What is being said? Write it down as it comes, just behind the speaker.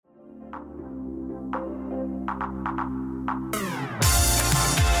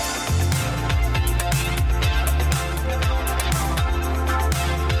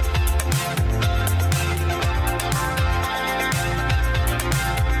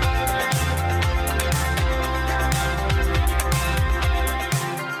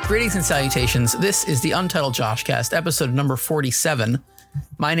Greetings and salutations. This is the Untitled Joshcast, episode number 47.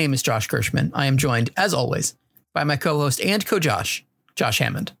 My name is Josh Gershman. I am joined, as always, by my co-host and co-Josh, Josh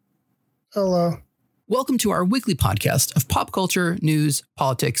Hammond. Hello. Welcome to our weekly podcast of pop culture, news,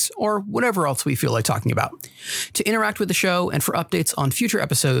 politics, or whatever else we feel like talking about. To interact with the show and for updates on future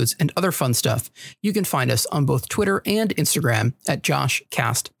episodes and other fun stuff, you can find us on both Twitter and Instagram at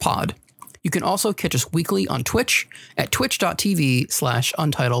JoshCastPod. You can also catch us weekly on Twitch at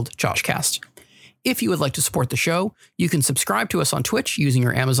twitch.tv/UntitledJoshcast. If you would like to support the show, you can subscribe to us on Twitch using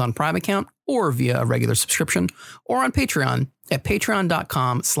your Amazon Prime account or via a regular subscription, or on Patreon at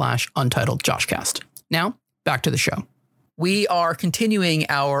patreon.com/UntitledJoshcast. Now, back to the show. We are continuing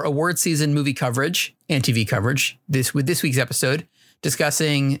our award season movie coverage and TV coverage with this week's episode,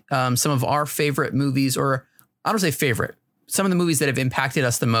 discussing some of our favorite movies, or I don't say favorite, some of the movies that have impacted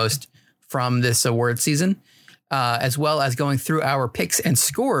us the most from this award season, as well as going through our picks and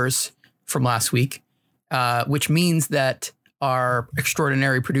scores from last week, which means that our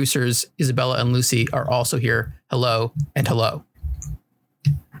extraordinary producers, Isabella and Lucy, are also here. Hello and hello.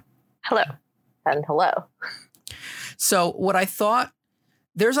 Hello and hello. So what I thought,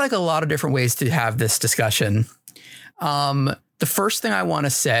 there's like a lot of different ways to have this discussion. The first thing I want to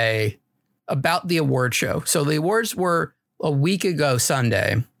say about the award show. So the awards were a week ago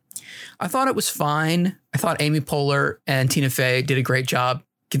Sunday. I thought it was fine. I thought Amy Poehler and Tina Fey did a great job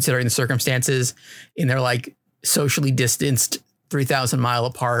considering the circumstances in their like socially distanced 3,000 mile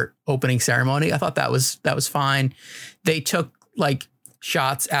apart opening ceremony. I thought that was fine. They took like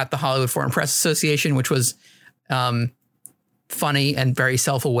shots at the Hollywood Foreign Press Association, which was funny and very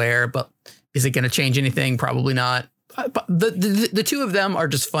self-aware, but is it going to change anything? Probably not. But the two of them are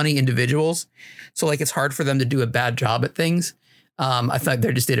just funny individuals. So like, it's hard for them to do a bad job at things. I thought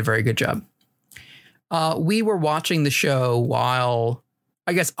they just did a very good job. We were watching the show while,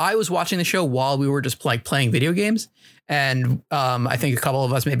 I guess I was watching the show while we were just like playing video games. And I think a couple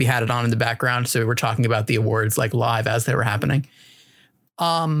of us maybe had it on in the background. So we were talking about the awards like live as they were happening.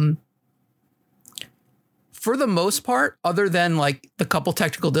 For the most part, other than like the couple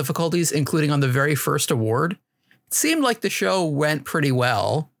technical difficulties, including on the very first award, it seemed like the show went pretty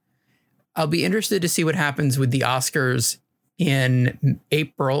well. I'll be interested to see what happens with the Oscars in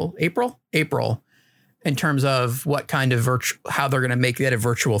April, in terms of what kind of how they're going to make that a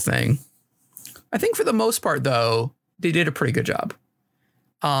virtual thing. I think for the most part, though, they did a pretty good job.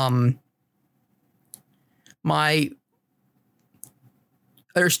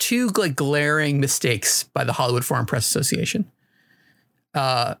 There's two like glaring mistakes by the Hollywood Foreign Press Association.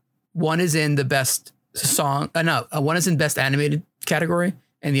 One is in the best song. One is in best animated category,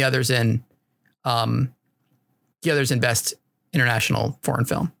 and the other's in best international foreign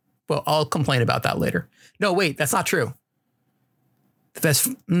film. Well, I'll complain about that later. No, wait, that's not true. The best,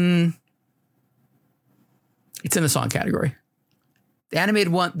 it's in the song category. The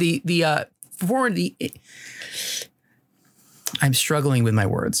animated one, I'm struggling with my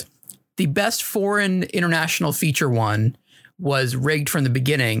words. The best foreign international feature one was rigged from the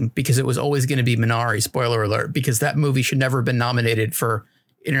beginning because it was always going to be Minari, spoiler alert, because that movie should never have been nominated for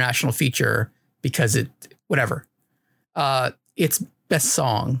international feature because it's best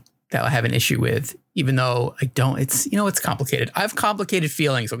song that I have an issue with, even though I don't, it's complicated. I have complicated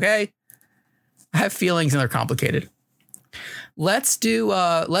feelings. Okay. I have feelings and they're complicated. We'll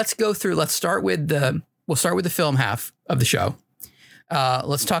start with the film half of the show.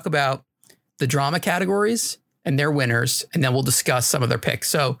 Let's talk about the drama categories and their winners, and then we'll discuss some of their picks.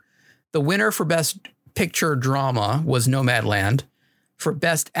 So the winner for best picture drama was Nomadland. For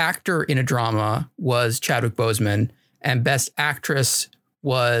best actor in a drama was Chadwick Boseman, and best actress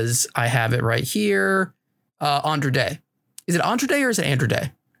was, I have it right here, Andra Day. Is it Andra Day or is it Andra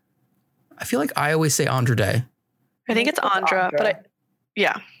Day? I feel like I always say Andra Day. I think it's Andra, but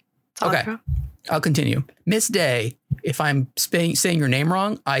it's Andra. Okay, I'll continue. Miss Day, if I'm saying your name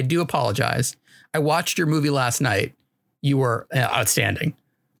wrong, I do apologize. I watched your movie last night. You were outstanding,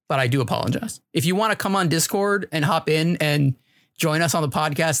 but I do apologize. If you want to come on Discord and hop in and join us on the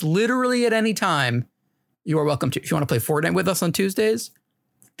podcast literally at any time, you are welcome to. If you want to play Fortnite with us on Tuesdays,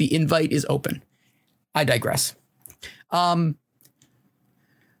 the invite is open. I digress. Okay,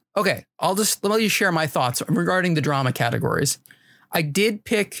 let me just share my thoughts regarding the drama categories. I did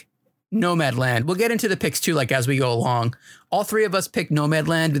pick Nomadland. We'll get into the picks too, like as we go along. All three of us picked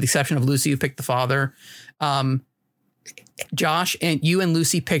Nomadland, with the exception of Lucy, who picked The Father. Josh and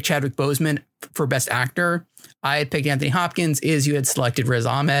Lucy picked Chadwick Boseman for Best Actor. I had picked Anthony Hopkins. You had selected Riz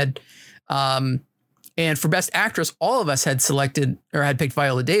Ahmed. And for Best Actress, all of us had selected or had picked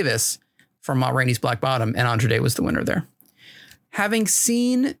Viola Davis from Ma Rainey's Black Bottom, and Andra Day was the winner there. Having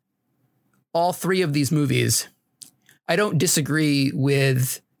seen all three of these movies, I don't disagree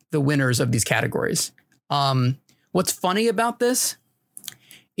with the winners of these categories. What's funny about this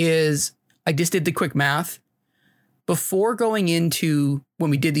is I just did the quick math. Before going into when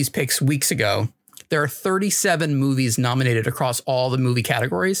we did these picks weeks ago, there are 37 movies nominated across all the movie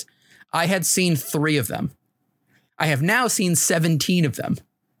categories. I had seen 3 of them. I have now seen 17 of them.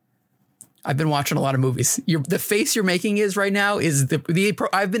 I've been watching a lot of movies. The face you're making is right now is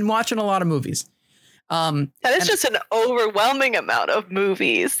I've been watching a lot of movies. That is just an overwhelming amount of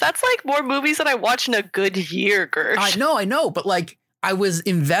movies. That's like more movies than I watch in a good year, Gersh. I know, but like I was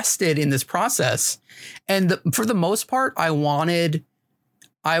invested in this process, and for the most part, I wanted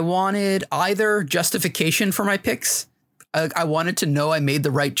either justification for my picks. I wanted to know I made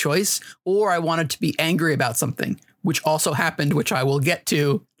the right choice, or I wanted to be angry about something, which also happened, which I will get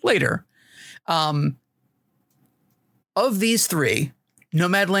to later. Of these 3,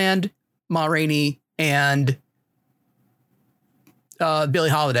 Nomadland, Ma Rainey, and Billie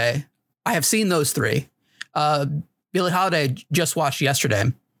Holiday, I have seen those 3. Billie Holiday I just watched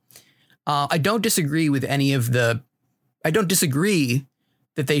yesterday. I don't disagree with any of the. I don't disagree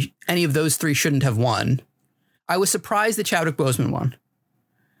that any of those 3 shouldn't have won. I was surprised that Chadwick Boseman won.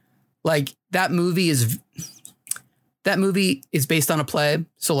 Like that movie is based on a play,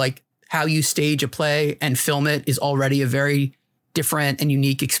 so like how you stage a play and film it is already a very different and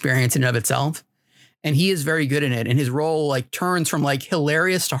unique experience in and of itself. And he is very good in it. And his role like turns from like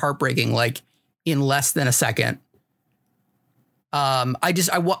hilarious to heartbreaking, like in less than a second. I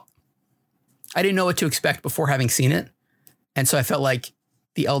didn't know what to expect before having seen it. And so I felt like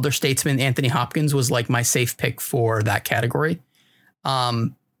the elder statesman, Anthony Hopkins, was like my safe pick for that category.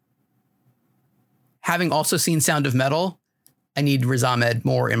 Having also seen Sound of Metal, I need Riz Ahmed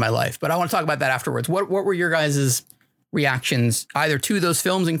more in my life, but I want to talk about that afterwards. What were your guys' reactions either to those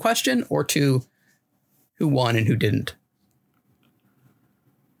films in question or to who won and who didn't?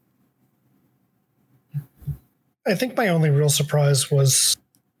 I think my only real surprise was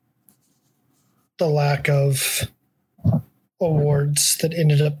the lack of awards that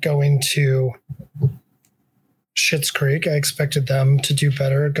ended up going to Schitt's Creek. I expected them to do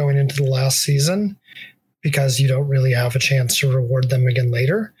better going into the last season because you don't really have a chance to reward them again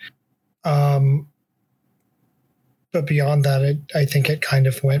later. But beyond that, I think it kind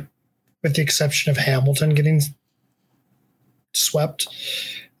of went, with the exception of Hamilton getting swept,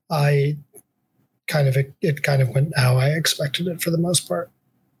 it kind of went how I expected it for the most part.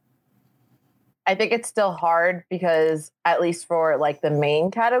 I think it's still hard because at least for like the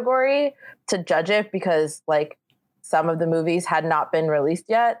main category to judge it, because like some of the movies had not been released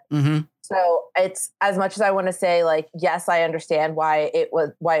yet. Mm-hmm. So it's, as much as I want to say like, yes, I understand why it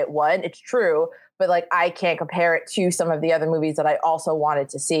won. It's true. But like, I can't compare it to some of the other movies that I also wanted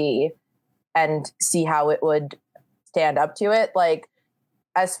to see and see how it would stand up to it. Like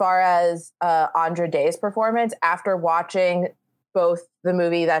as far as Andra Day's performance, after watching both the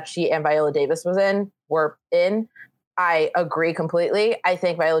movie that she and Viola Davis were in, I agree completely. I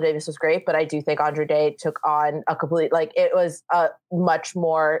think Viola Davis was great, but I do think Andra Day took on a complete, like it was a much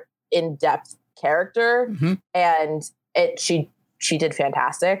more in-depth character, mm-hmm. and she did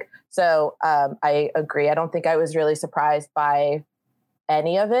fantastic. So I agree. I don't think I was really surprised by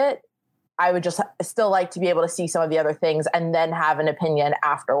any of it. I would just still like to be able to see some of the other things and then have an opinion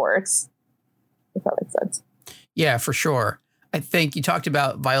afterwards, if that makes sense. Yeah, for sure. I think you talked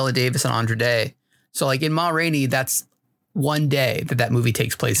about Viola Davis and Andra Day. So like in Ma Rainey, that's one day that movie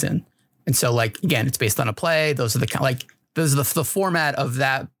takes place in. And so like, again, it's based on a play. Those are the format of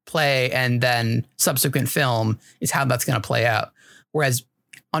that play, and then subsequent film is how that's going to play out. Whereas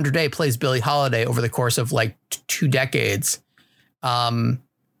Andra Day plays Billie Holiday over the course of like 2 decades.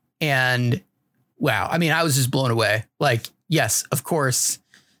 And wow, I mean, I was just blown away. Like, yes, of course,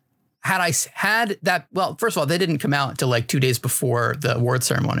 had that, well, first of all, they didn't come out until like 2 days before the award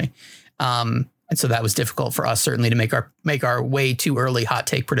ceremony. And so that was difficult for us, certainly, to make our way too early hot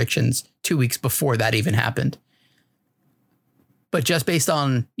take predictions 2 weeks before that even happened. But just based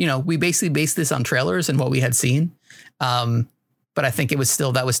on, we basically based this on trailers and what we had seen. But I think that was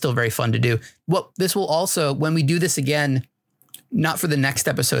still very fun to do. Well, this will also, when we do this again, not for the next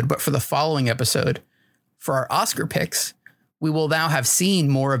episode, but for the following episode, for our Oscar picks, we will now have seen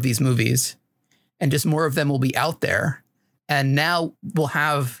more of these movies, and just more of them will be out there. And now we'll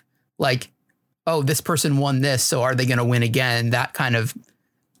have like, oh, this person won this, so are they going to win again? That kind of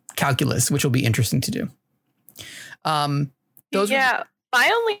calculus, which will be interesting to do. My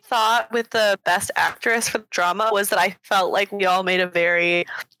only thought with the best actress for the drama was that I felt like we all made a very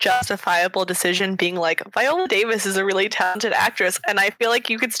justifiable decision being like, Viola Davis is a really talented actress. And I feel like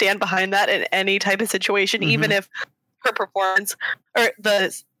you could stand behind that in any type of situation, even if her performance or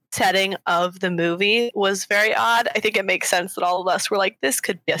the setting of the movie was very odd. I think it makes sense that all of us were like, this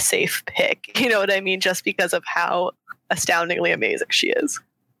could be a safe pick. You know what I mean? Just because of how astoundingly amazing she is.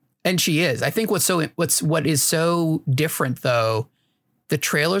 And she is. I think what is so different, though, the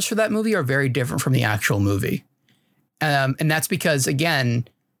trailers for that movie are very different from the actual movie. And that's because, again,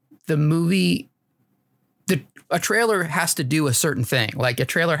 the movie, a trailer has to do a certain thing. Like a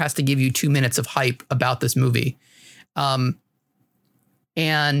trailer has to give you 2 minutes of hype about this movie. And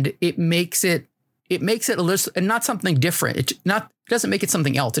it makes it a little, and not something different. It doesn't make it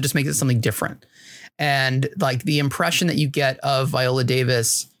something else. It just makes it something different. And like the impression that you get of Viola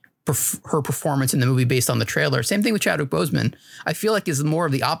Davis, her performance in the movie based on the trailer. Same thing with Chadwick Boseman. I feel like is more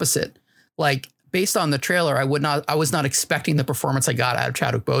of the opposite. Like based on the trailer, I was not expecting the performance I got out of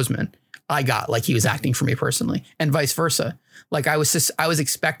Chadwick Boseman. I got like he was acting for me personally, and vice versa. Like I was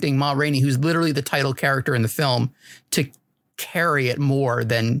expecting Ma Rainey, who's literally the title character in the film, to carry it more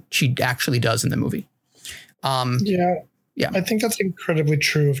than she actually does in the movie. Yeah. I think that's incredibly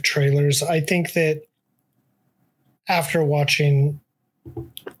true of trailers. I think that after watching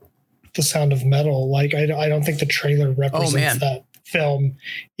The Sound of Metal, like I don't think the trailer represents that film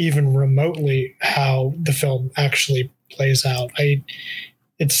even remotely how the film actually plays out.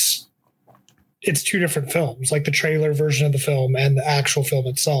 It's two different films. Like the trailer version of the film and the actual film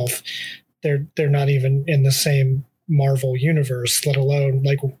itself, they're not even in the same Marvel universe, let alone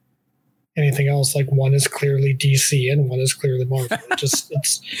like anything else. Like one is clearly DC and one is clearly Marvel.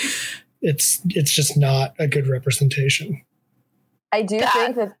 It's just not a good representation. I do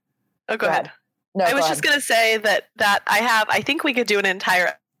think that. Oh, go ahead. No, I was just going to say that I think we could do an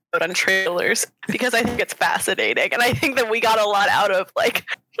entire episode on trailers because I think it's fascinating. And I think that we got a lot out of like,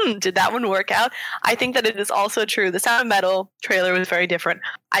 did that one work out? I think that it is also true. The Sound of Metal trailer was very different.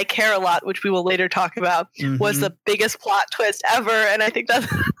 I Care a Lot, which we will later talk about, was the biggest plot twist ever. And I think that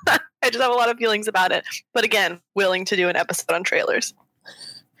I just have a lot of feelings about it. But again, willing to do an episode on trailers.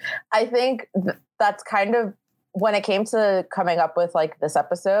 I think that's kind of when it came to coming up with like this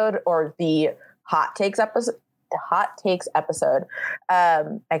episode or the hot takes episode.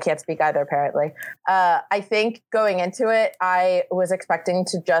 I can't speak either, apparently. I think going into it, I was expecting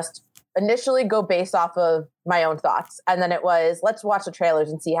to just initially go based off of my own thoughts. And then it was, let's watch the trailers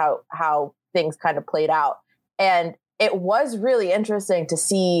and see how things kind of played out. And it was really interesting to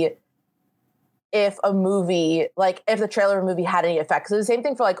see if a movie, like if the trailer of a movie had any effect. So the same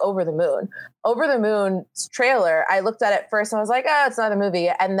thing for like Over the Moon. Over the Moon's trailer, I looked at it first and I was like, oh, it's not a movie.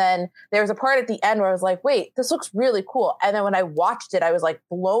 And then there was a part at the end where I was like, wait, this looks really cool. And then when I watched it, I was like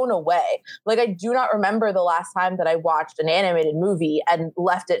blown away. Like I do not remember the last time that I watched an animated movie and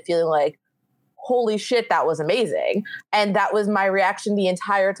left it feeling like, holy shit, that was amazing. And that was my reaction the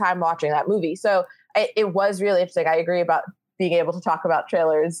entire time watching that movie. So it was really interesting. I agree about being able to talk about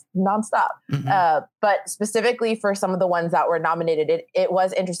trailers nonstop. But specifically for some of the ones that were nominated, it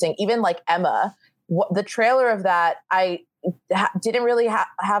was interesting. Even like Emma, the trailer of that, I didn't really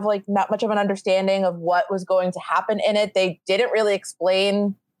have like not much of an understanding of what was going to happen in it. They didn't really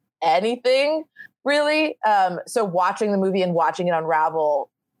explain anything really. So watching the movie and watching it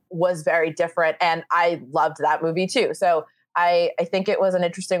unravel was very different. And I loved that movie too. So I think it was an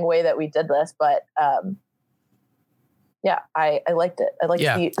interesting way that we did this, but yeah, I liked it. I liked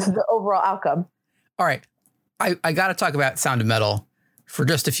the overall outcome. All right. I got to talk about Sound of Metal for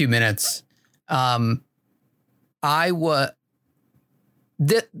just a few minutes. I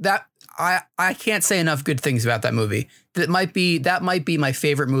can't say enough good things about that movie. That might be my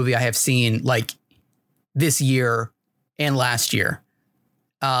favorite movie I have seen like this year and last year.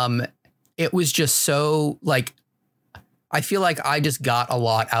 It was just so like, I feel like I just got a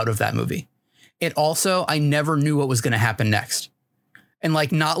lot out of that movie. It also, I never knew what was going to happen next. And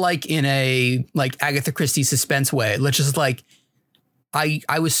like, not like in a like Agatha Christie suspense way. Let's just like, I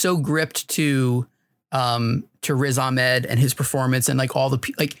was so gripped to Riz Ahmed and his performance and like all the,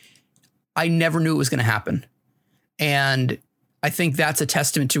 like, I never knew it was going to happen. And I think that's a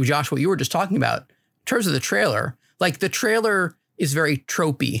testament to Josh, what you were just talking about in terms of the trailer. Like the trailer is very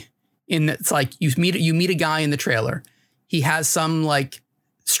tropey in that it's like you meet a guy in the trailer. He has some like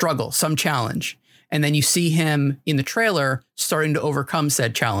struggle, some challenge. And then you see him in the trailer starting to overcome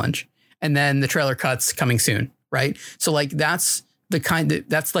said challenge. And then the trailer cuts coming soon. Right. So like that's the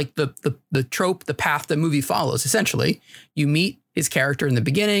that's like the trope, the path the movie follows. Essentially, you meet his character in the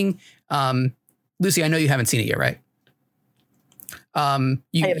beginning. Lucy, I know you haven't seen it yet, right? I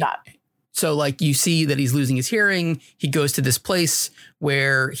have not. So like you see that he's losing his hearing. He goes to this place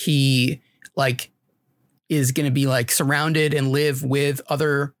where he like is going to be like surrounded and live with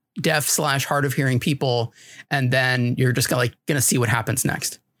other deaf / hard of hearing people. And then you're just going to see what happens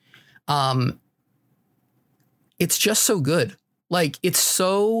next. It's just so good. Like it's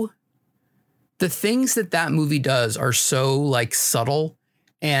so, the things that movie does are so like subtle,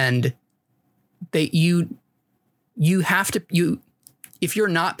 and you have to, if you're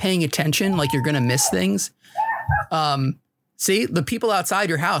not paying attention, like you're going to miss things. See the people outside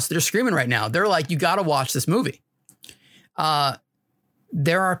your house, they're screaming right now. They're like, you got to watch this movie.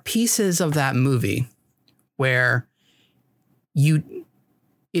 There are pieces of that movie where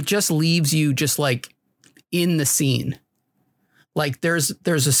it just leaves you just like in the scene. Like there's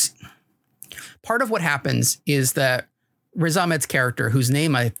a part of what happens is that Riz Ahmed's character, whose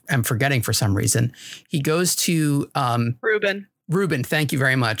name I am forgetting for some reason, he goes to Ruben, thank you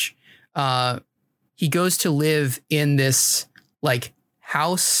very much. He goes to live in this like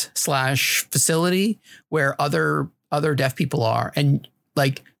house / facility where other deaf people are, and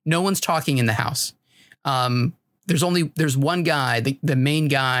like no one's talking in the house. There's one guy, the main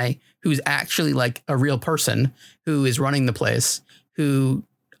guy, who's actually like a real person who is running the place, who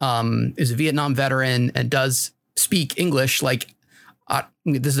is a Vietnam veteran and does speak English. Like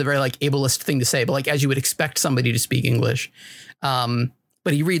this is a very like ableist thing to say, but like as you would expect somebody to speak English.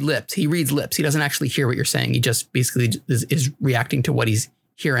 But he reads lips. He doesn't actually hear what you're saying. He just basically is reacting to what he's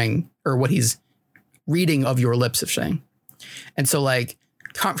hearing or what he's reading of your lips of saying. And so like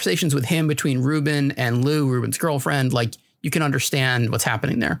conversations with him between Ruben and Lou, Ruben's girlfriend, like you can understand what's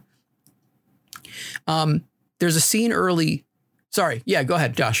happening there. There's a scene early. Sorry. Yeah, go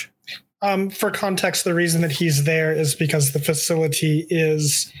ahead, Josh. For context, the reason that he's there is because the facility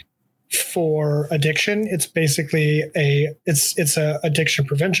is for addiction. It's basically it's a addiction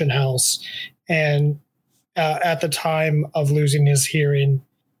prevention house. And at the time of losing his hearing,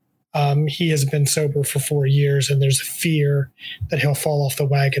 he has been sober for 4 years, and there's a fear that he'll fall off the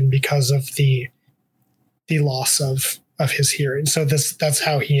wagon because of the loss of his hearing. So that's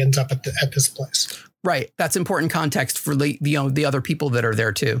how he ends up at this place. Right. That's important context for the other people that are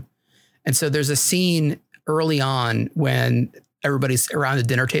there too. And so there's a scene early on when everybody's around the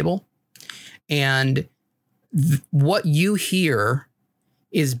dinner table, and what you hear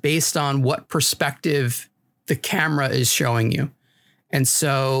is based on what perspective the camera is showing you. And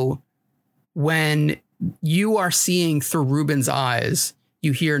so when you are seeing through Ruben's eyes,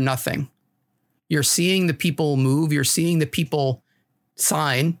 you hear nothing. You're seeing the people move. You're seeing the people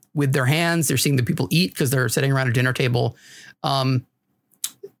sign with their hands. They're seeing the people eat because they're sitting around a dinner table.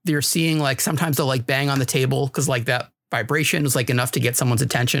 They're seeing like sometimes they'll like bang on the table because like that vibration is like enough to get someone's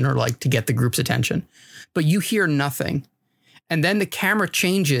attention or like to get the group's attention. But you hear nothing. And then the camera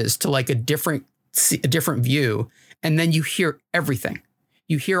changes to like a different view. And then you hear everything.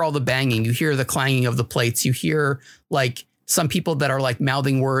 You hear all the banging. You hear the clanging of the plates. You hear like some people that are like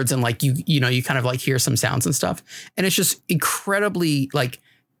mouthing words, and like you kind of like hear some sounds and stuff. And it's just incredibly like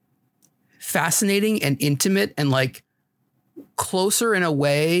fascinating and intimate and like closer in a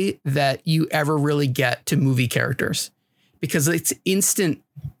way that you ever really get to movie characters, because it's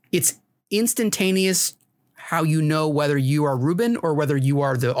instantaneous how you know whether you are Ruben or whether you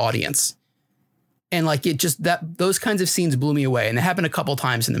are the audience. And like it just those kinds of scenes blew me away, and it happened a couple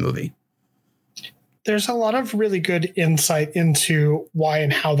times in the movie. There's a lot of really good insight into why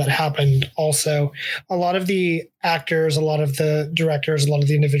and how that happened. Also, a lot of the actors, a lot of the directors, a lot of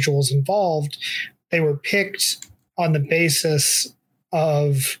the individuals involved, they were picked on the basis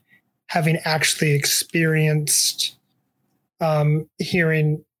of having actually experienced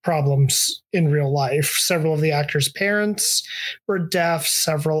hearing problems in real life. Several of the actors' parents were deaf.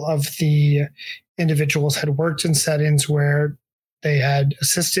 Several of the individuals had worked in settings where they had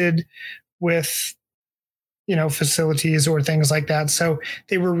assisted with facilities or things like that. So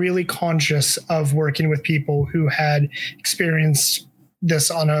they were really conscious of working with people who had experienced this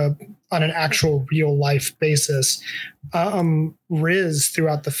on an actual real life basis. Riz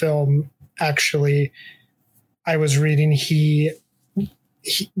throughout the film, actually, I was reading, he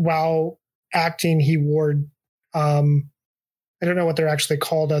while acting, he wore, I don't know what they're actually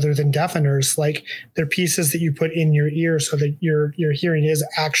called other than deafeners. Like they're pieces that you put in your ear so that your hearing is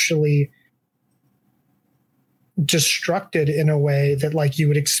actually destructed in a way that like you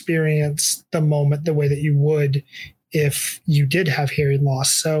would experience the moment the way that you would if you did have hearing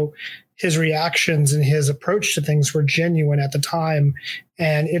loss. So his reactions and his approach to things were genuine at the time.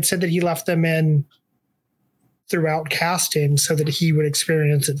 And it said that he left them in throughout casting so that he would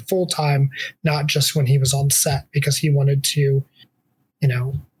experience it full time, not just when he was on set, because he wanted to, you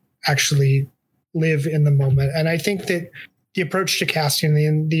know, actually live in the moment. And I think that the approach to casting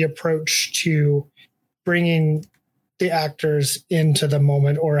and the approach to bringing the actors into the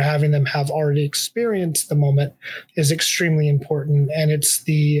moment or having them have already experienced the moment is extremely important. And it's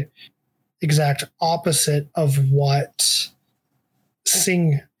the exact opposite of what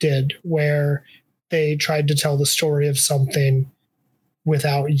Sing did, where they tried to tell the story of something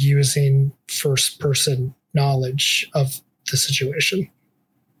without using first person knowledge of the situation.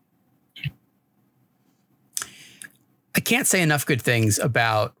 I can't say enough good things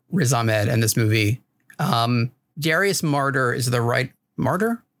about Riz Ahmed and this movie. Darius Marder is the right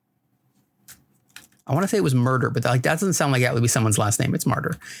Marder. I want to say it was Murder, but that doesn't sound like that would be someone's last name. It's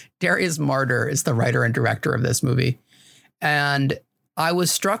Marder. Darius Marder is the writer and director of this movie. And I was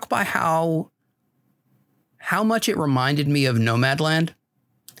struck by how much it reminded me of Nomadland.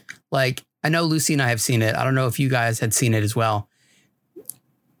 Like, I know Lucy and I have seen it. I don't know if you guys had seen it as well.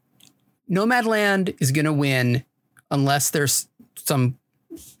 Nomadland is going to win unless there's some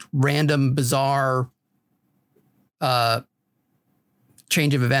random, bizarre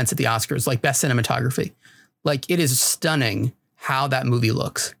change of events at the Oscars, like best cinematography. Like, it is stunning how that movie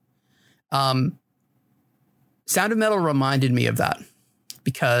looks. Sound of Metal reminded me of that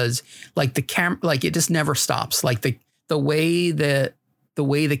because like the camera, like it just never stops. Like the way the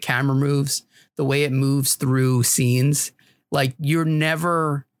camera moves, the way it moves through scenes, like you're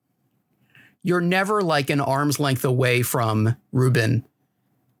never like an arm's length away from Ruben,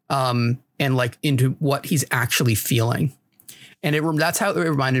 and like into what he's actually feeling. And that's how it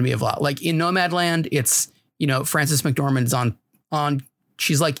reminded me of a lot. Like in Nomadland, it's, you know, Frances McDormand's on,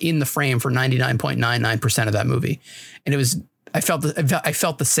 she's like in the frame for 99.99% of that movie. And it was, I felt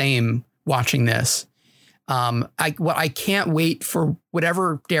the same watching this. I can't wait for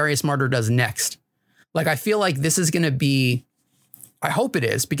whatever Darius Marder does next. Like, I feel like this is going to be, I hope it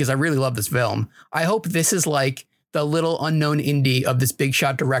is, because I really love this film. I hope this is like the little unknown indie of this big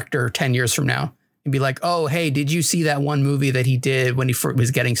shot director 10 years from now. And be like, oh, hey, did you see that one movie that he did when he was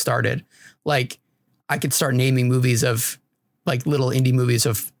getting started? Like, I could start naming movies of like little indie movies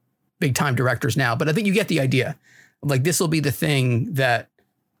of big time directors now. But I think you get the idea. Like, this will be the thing that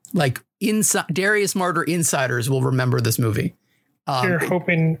like Darius Marder insiders will remember this movie. You're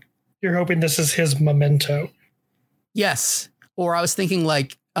hoping this is his memento. Yes. Or I was thinking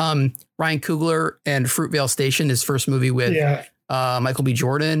like Ryan Coogler and Fruitvale Station, his first movie with Michael B.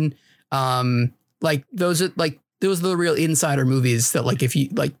 Jordan. Like those are the real insider movies that like if you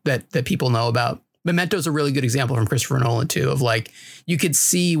like that people know about. Memento's a really good example from Christopher Nolan too, of like you could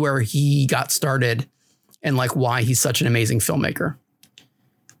see where he got started and like why he's such an amazing filmmaker.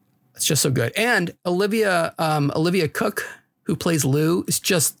 It's just so good. And Olivia Cook, who plays Lou, is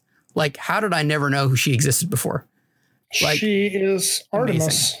just like, how did I never know who she existed before? Like, she is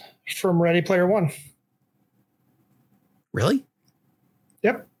Artemis from Ready Player One. Really?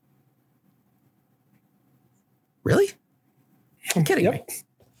 Yep. Really? I'm kidding me.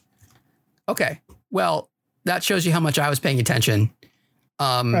 Okay. Well, that shows you how much I was paying attention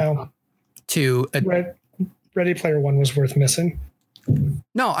to Ready Player One was worth missing.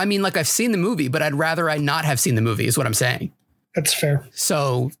 No, I mean, like I've seen the movie, but I'd rather I not have seen the movie is what I'm saying. That's fair.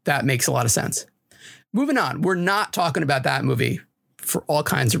 So that makes a lot of sense. Moving on. We're not talking about that movie for all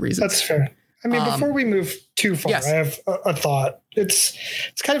kinds of reasons. That's fair. I mean, before we move too far, yes. I have a thought. It's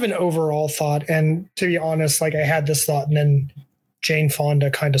kind of an overall thought. And to be honest, like I had this thought and then Jane Fonda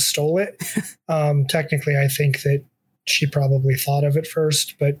kind of stole it. Technically, I think that she probably thought of it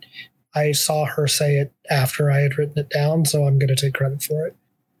first, but I saw her say it after I had written it down. So I'm going to take credit for it.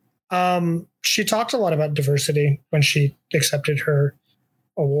 She talked a lot about diversity when she accepted her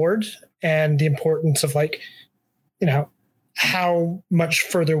award and the importance of like, you know, how much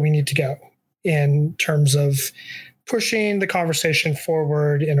further we need to go in terms of pushing the conversation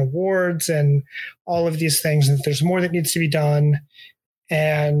forward in awards and all of these things. And there's more that needs to be done.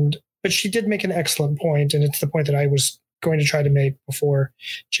 But she did make an excellent point, and it's the point that I was going to try to make before.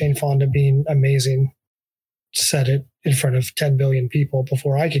 Jane Fonda, being amazing, said it in front of 10 billion people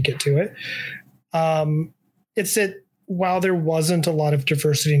before I could get to it. It's that while there wasn't a lot of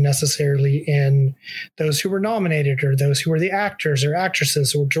diversity necessarily in those who were nominated or those who were the actors or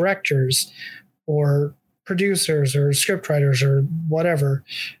actresses or directors or producers or scriptwriters or whatever,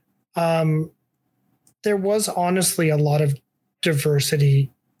 there was honestly a lot of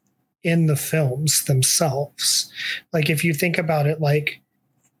diversity in the films themselves. Like if you think about it, like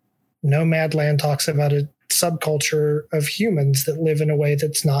Nomadland talks about a subculture of humans that live in a way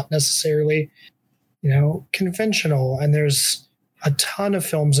that's not necessarily, conventional. And there's a ton of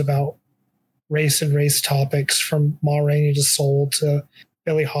films about race and race topics, from Ma Rainey to Soul to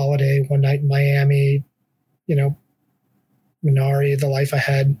Billie Holiday, One Night in Miami, Minari, The Life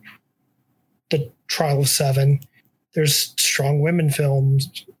Ahead, The Trial of Seven. There's strong women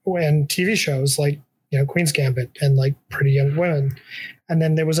films and TV shows like, Queen's Gambit and like Pretty Young Women. And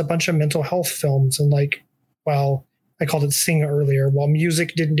then there was a bunch of mental health films. And like, while I called it Sing earlier, while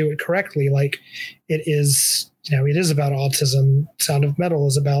music didn't do it correctly, like it is about autism. Sound of Metal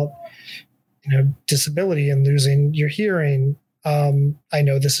is about, disability and losing your hearing. I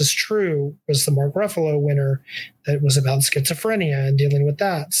Know This Is True was the Mark Ruffalo winner that was about schizophrenia and dealing with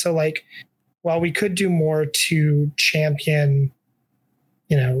that. So like, while we could do more to champion,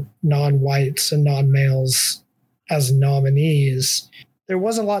 non-whites and non-males as nominees, there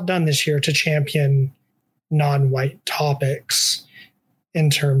was a lot done this year to champion non-white topics in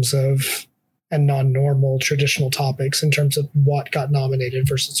terms of, and non-normal traditional topics in terms of what got nominated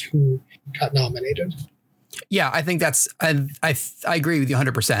versus who got nominated. Yeah, I think I agree with you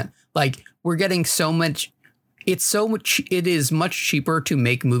 100%. Like we're getting so much. It is much cheaper to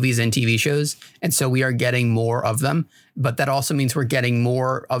make movies and TV shows. And so we are getting more of them. But that also means we're getting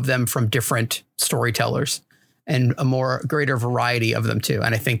more of them from different storytellers and a greater variety of them too.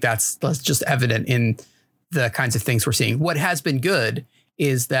 And I think that's just evident in the kinds of things we're seeing. What has been good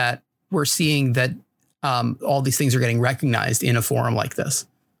is that we're seeing that all these things are getting recognized in a forum like this.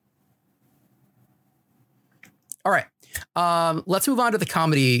 All right. Let's move on to the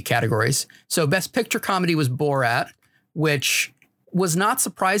comedy categories. So Best Picture Comedy was Borat, which was not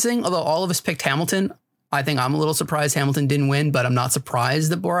surprising, although all of us picked Hamilton. I think I'm a little surprised Hamilton didn't win, but I'm not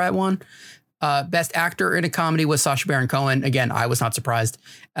surprised that Borat won. Best Actor in a Comedy was Sacha Baron Cohen. Again, I was not surprised.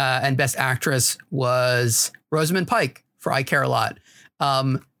 And Best Actress was Rosamund Pike for I Care a Lot.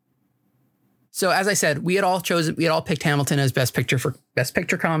 So as I said, we had all picked Hamilton as Best Picture for Best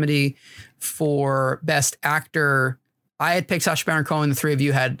Picture Comedy. For Best Actor, I had picked Sacha Baron Cohen. The three of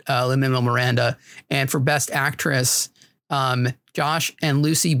you had Lin-Manuel Miranda. And for Best Actress, Josh and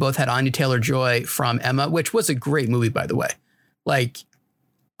Lucy both had Anya Taylor-Joy from Emma, which was a great movie, by the way. Like,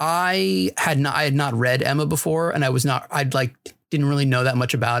 I had not read Emma before, and didn't really know that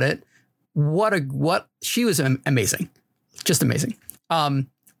much about it. She was amazing, just amazing.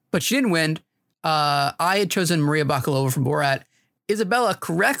 But she didn't win. I had chosen Maria Bakalova from Borat. Isabella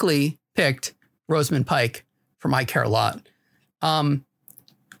correctly picked Rosamund Pike from I Care a Lot.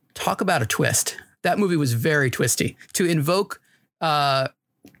 Talk about a twist. That movie was very twisty. To invoke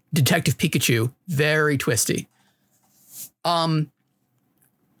Detective Pikachu, very twisty. I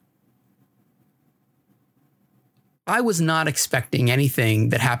was not expecting anything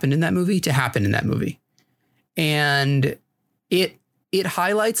that happened in that movie to happen in that movie. And it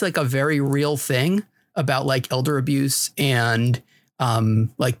highlights like a very real thing about like elder abuse and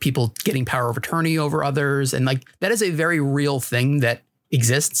like people getting power of attorney over others. And like, that is a very real thing that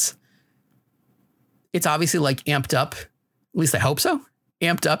exists. It's obviously like amped up, at least I hope so,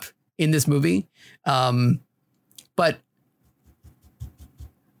 amped up in this movie. But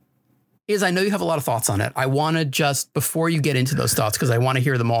I know you have a lot of thoughts on it. I want to just, before you get into those thoughts, because I want to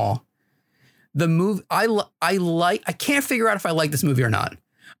hear them all. The movie, I can't figure out if I like this movie or not,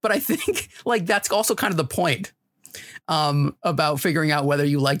 but I think like that's also kind of the point about figuring out whether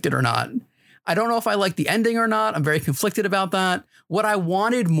you liked it or not. I don't know if I like the ending or not. I'm very conflicted about that. What I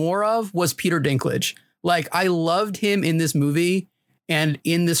wanted more of was Peter Dinklage. Like I loved him in this movie and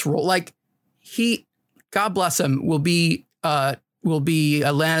in this role. Like God bless him, will be a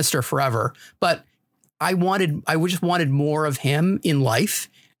Lannister forever. But I just wanted more of him in life.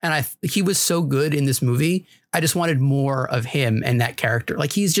 And he was so good in this movie. I just wanted more of him and that character.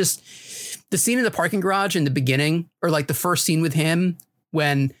 Like he's just the scene in the parking garage in the beginning, or like the first scene with him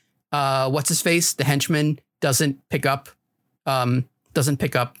when what's his face, the henchman doesn't pick up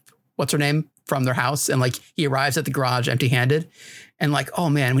what's her name from their house, and like he arrives at the garage empty handed, and like, oh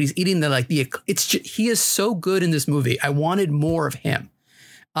man, when he's eating he is so good in this movie. I wanted more of him.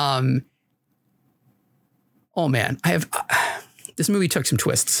 Oh man, this movie took some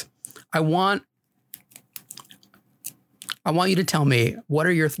twists. I want you to tell me what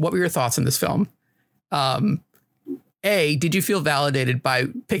were your thoughts on this film? A, did you feel validated by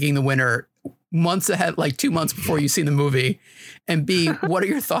picking the winner months ahead, like 2 months before you've seen the movie? And B, what are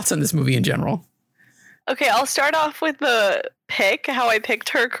your thoughts on this movie in general? Okay, I'll start off with the pick, how I picked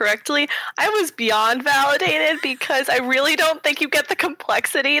her correctly, I was beyond validated because I really don't think you get the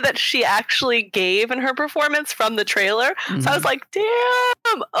complexity that she actually gave in her performance from the trailer. So I was like,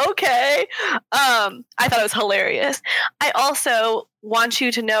 damn, okay. I thought it was hilarious. I also want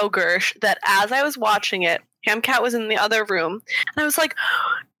you to know, Gersh, that as I was watching it, Hamcat was in the other room, and I was like,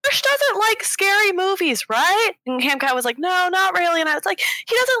 Gersh doesn't like scary movies, right? And Hamcat was like, no, not really. And I was like,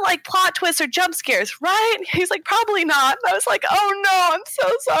 he doesn't like plot twists or jump scares, right? He's like, probably not. And I was like, oh no, I'm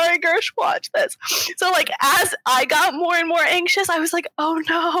so sorry, Gersh, watch this. So like, as I got more and more anxious, I was like, oh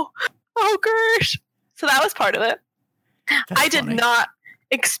no, oh Gersh. So that was part of it. I did not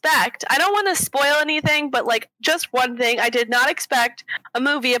expect, I don't want to spoil anything, but like just one thing, I did not expect a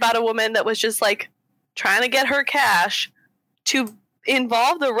movie about a woman that was just like trying to get her cash to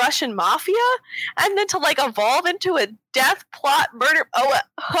involve the Russian mafia and then to like evolve into a death plot murder.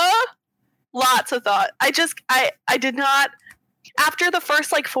 Lots of thought. I did not, after the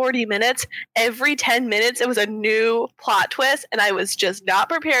first like 40 minutes, every 10 minutes it was a new plot twist and I was just not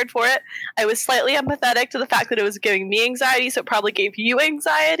prepared for it. I was slightly empathetic to the fact that it was giving me anxiety, so it probably gave you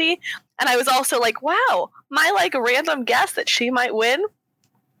anxiety. And I was also like, wow, my like random guess that she might win,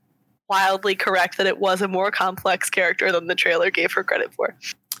 wildly correct that it was a more complex character than the trailer gave her credit for.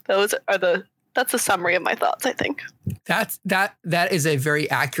 That's the summary of my thoughts, I think. That is a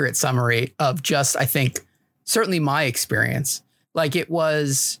very accurate summary of just, I think, certainly my experience. Like it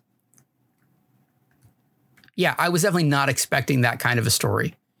was, yeah, I was definitely not expecting that kind of a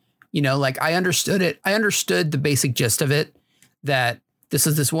story. You know, like I understood it. I understood the basic gist of it, that this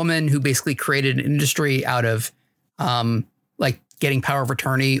is this woman who basically created an industry out of like getting power of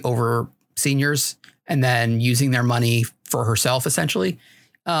attorney over seniors and then using their money for herself, essentially.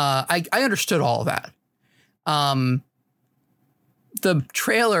 I understood all of that. The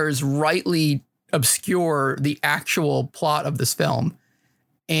trailers rightly obscure the actual plot of this film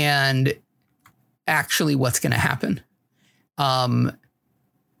and actually what's going to happen. I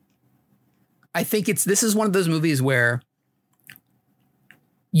think this is one of those movies where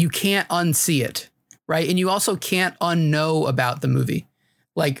you can't unsee it. Right. And you also can't unknow about the movie.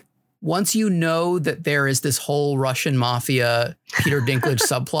 Like once you know that there is this whole Russian mafia, Peter Dinklage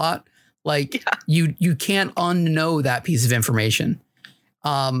subplot, like you can't unknow that piece of information.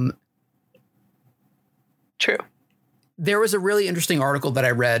 True. There was a really interesting article that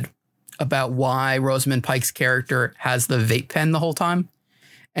I read about why Rosamund Pike's character has the vape pen the whole time.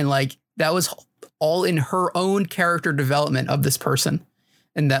 And like that was all in her own character development of this person.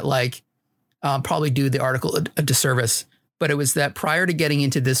 And that like, probably do the article a disservice, but it was that prior to getting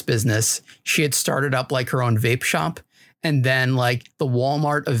into this business, she had started up like her own vape shop. And then like the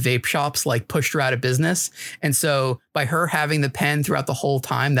Walmart of vape shops like pushed her out of business. And so by her having the pen throughout the whole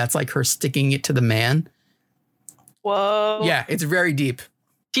time, that's like her sticking it to the man. Whoa. Yeah, it's very deep.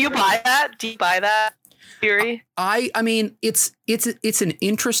 Do you buy that? Do you buy that theory? I mean, it's an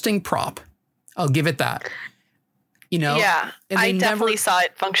interesting prop. I'll give it that. You know, yeah, I definitely saw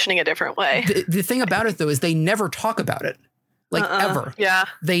it functioning a different way. The thing about it, though, is they never talk about it, like ever. Yeah,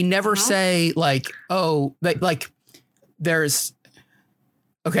 they never say like, oh, like there's.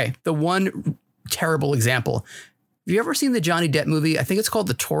 OK, the one terrible example. Have you ever seen the Johnny Depp movie? I think it's called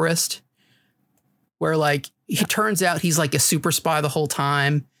The Tourist, where like he turns out he's like a super spy the whole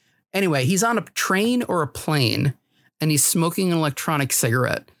time. Anyway, he's on a train or a plane and he's smoking an electronic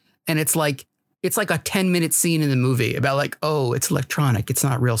cigarette. And it's like a 10-minute scene in the movie about like, oh, it's electronic. It's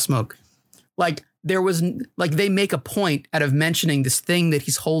not real smoke. Like there was like they make a point out of mentioning this thing that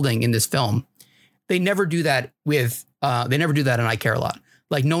he's holding in this film. They never do that with they never do that in I Care a Lot.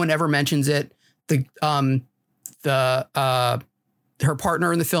 Like no one ever mentions it. Her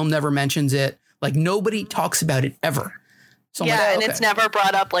partner in the film never mentions it. Like nobody talks about it ever. So yeah, like, and it's never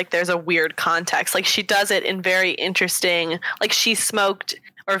brought up like there's a weird context. Like she does it in very interesting, like she smoked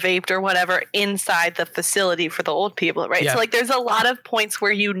or vaped or whatever inside the facility for the old people, right? Yeah. So like there's a lot of points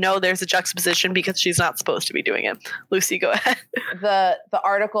where you know there's a juxtaposition because she's not supposed to be doing it. Lucy, go ahead. The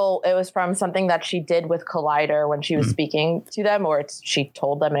article, it was from something that she did with Collider when she was speaking to them, or she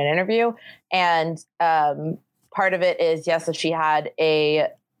told them in an interview. And part of it is, yes, that she had a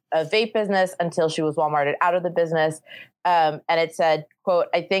vape business until she was Walmarted out of the business. And it said, quote,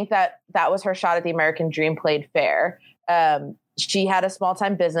 I think that was her shot at the American dream played fair. She had a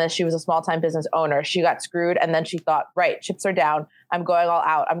small-time business. She was a small-time business owner. She got screwed. And then she thought, right, chips are down. I'm going all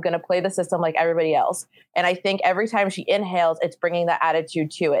out. I'm going to play the system like everybody else. And I think every time she inhales, it's bringing that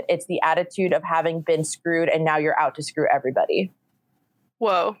attitude to it. It's the attitude of having been screwed and now you're out to screw everybody.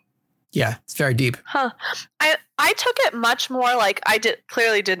 Whoa. Yeah, it's very deep. Huh. I took it much more like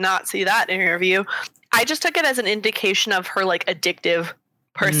clearly did not see that interview. I just took it as an indication of her like addictive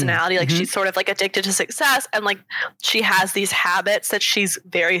personality. Like she's sort of like addicted to success, and like she has these habits that she's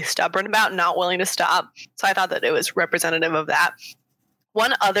very stubborn about, not willing to stop. So I thought that it was representative of that.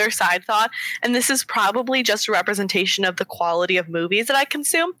 One other side thought, and this is probably just a representation of the quality of movies that I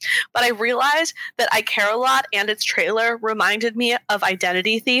consume, but I realized that I Care a Lot and its trailer reminded me of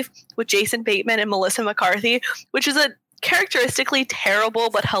Identity Thief with Jason Bateman and Melissa McCarthy, which is a characteristically terrible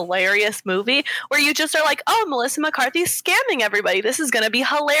but hilarious movie where you just are like, oh, Melissa McCarthy's scamming everybody. This is going to be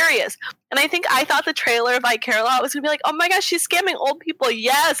hilarious. And I thought the trailer of I Care a Lot was going to be like, oh my gosh, she's scamming old people.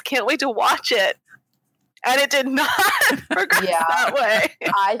 Yes, can't wait to watch it. And it did not progress that way.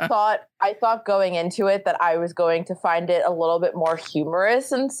 I thought going into it that I was going to find it a little bit more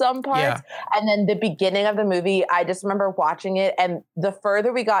humorous in some parts. Yeah. And then the beginning of the movie, I just remember watching it, and the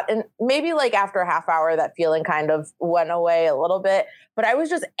further we got, and maybe like after a half hour, that feeling kind of went away a little bit. But I was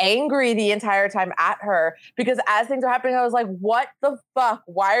just angry the entire time at her because as things were happening, I was like, what the fuck?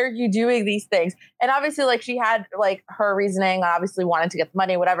 Why are you doing these things? And obviously, like, she had like her reasoning, obviously wanting to get the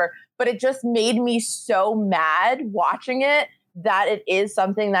money, whatever. But it just made me so mad watching it that it is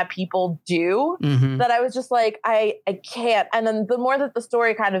something that people do that I was just like, I can't. And then the more that the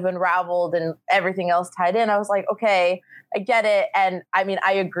story kind of unraveled and everything else tied in, I was like, okay, I get it. And I mean,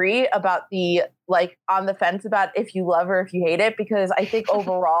 I agree about the like on the fence about if you love or if you hate it, because I think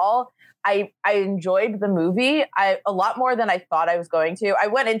overall I enjoyed the movie a lot more than I thought I was going to. I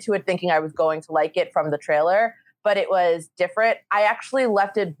went into it thinking I was going to like it from the trailer, but it was different. I actually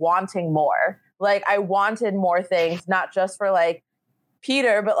left it wanting more. Like I wanted more things, not just for like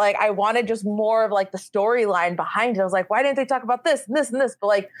Peter, but like I wanted just more of like the storyline behind it. I was like, why didn't they talk about this and this and this? But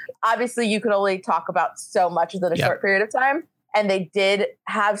like, obviously you could only talk about so much within a short period of time. And they did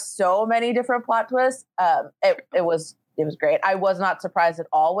have so many different plot twists. It was great. I was not surprised at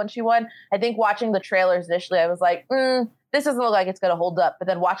all when she won. I think watching the trailers initially, I was like, this doesn't look like it's going to hold up. But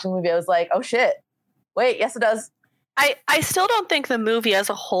then watching the movie, I was like, oh shit. Wait, yes, it does. I still don't think the movie as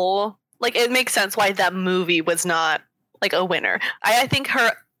a whole, like, it makes sense why that movie was not like a winner. I think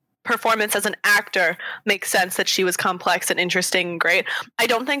her performance as an actor makes sense, that she was complex and interesting and great. I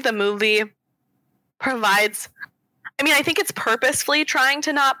don't think the movie provides, I mean, I think it's purposefully trying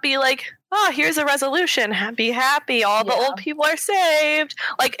to not be like, oh, here's a resolution, be happy, all the old people are saved.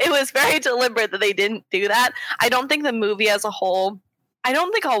 Like, it was very deliberate that they didn't do that. I don't think the movie as a whole, I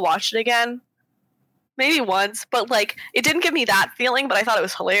don't think I'll watch it again. Maybe once, but like it didn't give me that feeling, but I thought it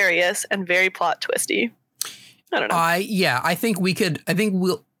was hilarious and very plot twisty. I don't know. I think we could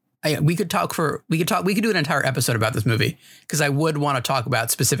do an entire episode about this movie because I would want to talk about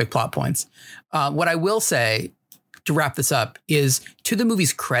specific plot points. What I will say to wrap this up is, to the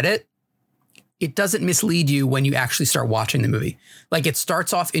movie's credit, it doesn't mislead you when you actually start watching the movie. Like, it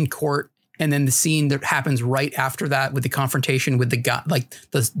starts off in court, and then the scene that happens right after that with the confrontation with the guy, like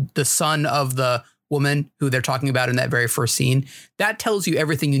the son of the woman who they're talking about in that very first scene, that tells you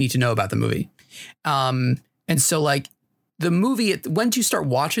everything you need to know about the movie. And so like the movie, once you start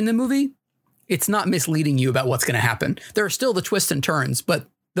watching the movie, it's not misleading you about what's going to happen. There are still the twists and turns, but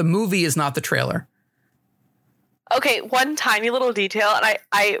the movie is not the trailer. Okay, one tiny little detail, and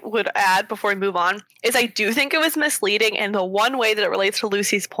I would add before we move on, is I do think it was misleading in the one way that it relates to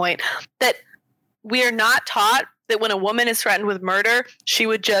Lucy's point, that we are not taught that when a woman is threatened with murder, she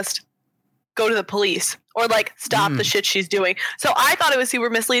would just go to the police or like stop the shit she's doing. So I thought it was super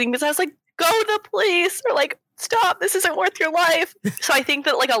misleading because I was like, go to the police, or like, stop, this isn't worth your life. So I think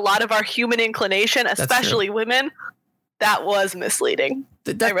that like a lot of our human inclination, especially women, that was misleading.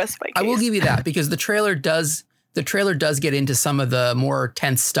 I rest my case. I will give you that, because the trailer does get into some of the more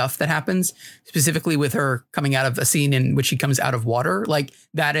tense stuff that happens, specifically with her coming out of a scene in which she comes out of water. Like,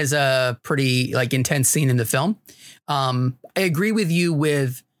 that is a pretty like intense scene in the film. I agree with you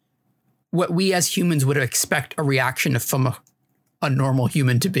with what we as humans would expect a reaction from a normal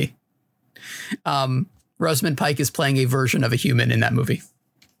human to be. Rosamund Pike is playing a version of a human in that movie.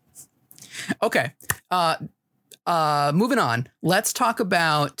 Okay. Moving on. Let's talk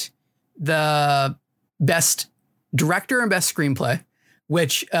about the best director and best screenplay,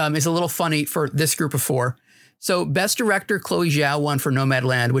 which is a little funny for this group of four. So best director, Chloe Zhao won for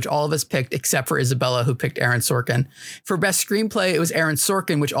Nomadland, which all of us picked except for Isabella, who picked Aaron Sorkin. For best screenplay, it was Aaron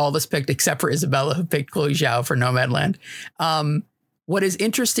Sorkin, which all of us picked except for Isabella, who picked Chloe Zhao for Nomadland. What is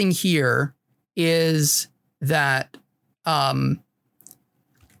interesting here is that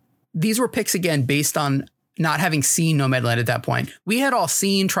these were picks, again, based on not having seen Nomadland at that point. We had all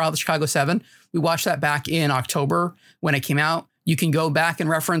seen Trial of the Chicago 7. We watched that back in October when it came out. You can go back and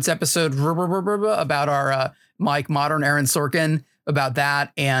reference episode about our Mike Modern Aaron Sorkin about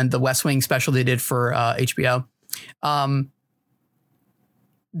that and the West Wing special they did for HBO.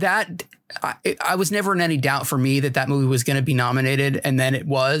 That I was never in any doubt for me that movie was going to be nominated, and then it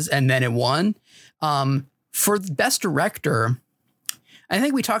was, and then it won. For Best Director, I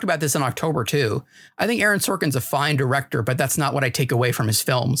think we talked about this in October too. I think Aaron Sorkin's a fine director, but that's not what I take away from his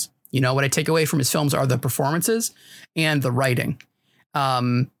films. You know, what I take away from his films are the performances and the writing.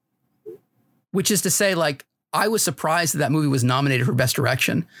 Which is to say, like, I was surprised that movie was nominated for Best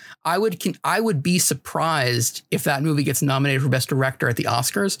Direction. I would be surprised if that movie gets nominated for Best Director at the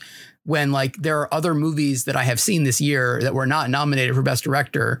Oscars, when like there are other movies that I have seen this year that were not nominated for Best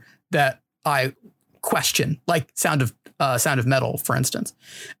Director that I question, like Sound of Metal, for instance.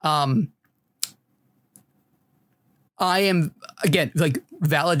 I am, again, like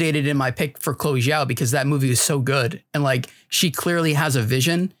validated in my pick for Chloe Zhao because that movie is so good. And like, she clearly has a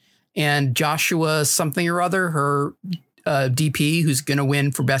vision, and Joshua something or other, her DP, who's going to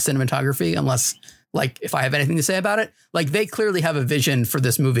win for Best Cinematography, unless like, if I have anything to say about it, like they clearly have a vision for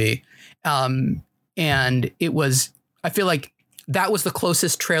this movie. And it was, I feel like that was the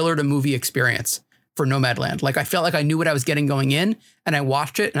closest trailer to movie experience for Nomadland. Like I felt like I knew what I was getting going in, and I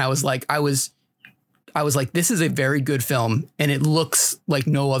watched it and I was like, this is a very good film, and it looks like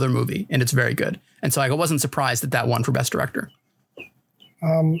no other movie, and it's very good. And so like, I wasn't surprised that won for Best Director.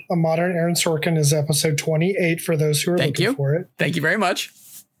 A modern Aaron Sorkin is episode 28 for those who are looking for it. Thank you very much.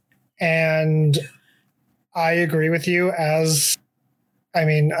 And I agree with you. We're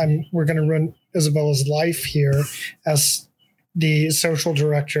going to run Isabella's life here as the social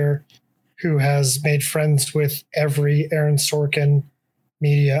director who has made friends with every Aaron Sorkin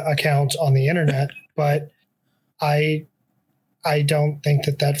media account on the internet. But I don't think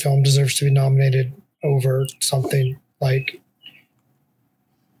that film deserves to be nominated over something like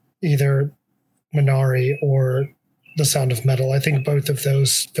either Minari or The Sound of Metal. I think both of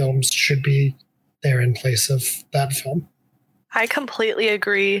those films should be there in place of that film. I completely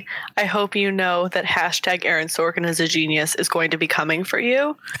agree. I hope you know that hashtag Aaron Sorkin is a genius is going to be coming for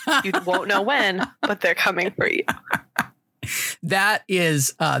you. You won't know when, but they're coming for you. That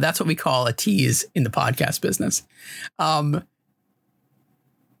is, that's what we call a tease in the podcast business.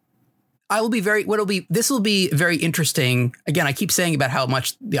 This will be very interesting. Again, I keep saying about how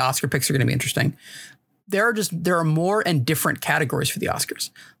much the Oscar picks are going to be interesting. There are more and different categories for the Oscars,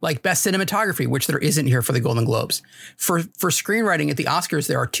 like Best Cinematography, which there isn't here for the Golden Globes. For screenwriting at the Oscars,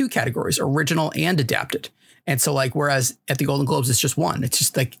 there are two categories, original and adapted. And so like, whereas at the Golden Globes, it's just one. It's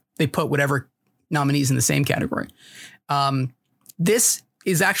just like they put whatever nominees in the same category. This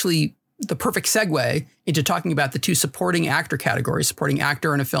is actually the perfect segue into talking about the two supporting actor categories, supporting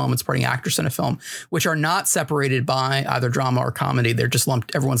actor in a film and supporting actress in a film, which are not separated by either drama or comedy. They're just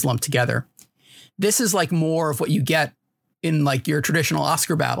everyone's lumped together. This is like more of what you get in like your traditional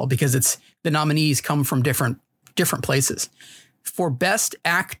Oscar battle, because it's the nominees come from different places. For Best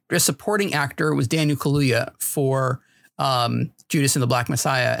Supporting Actor was Daniel Kaluuya for Judas and the Black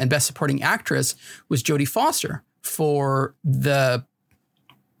Messiah, and Best Supporting Actress was Jodie Foster for the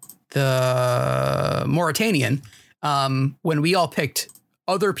Mauritanian, when we all picked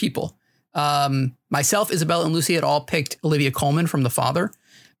other people. Myself, Isabella, and Lucy had all picked Olivia Colman from The Father.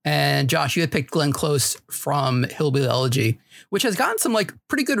 And Josh, you had picked Glenn Close from Hillbilly Elegy, which has gotten some like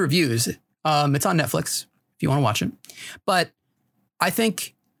pretty good reviews. It's on Netflix if you want to watch it. But I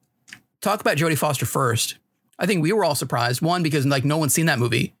think, talk about Jodie Foster first. I think we were all surprised. One, because like no one's seen that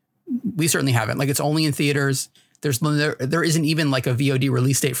movie. We certainly haven't. Like, it's only in theaters. There isn't even like a VOD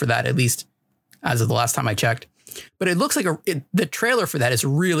release date for that, at least as of the last time I checked. But it looks like the trailer for that is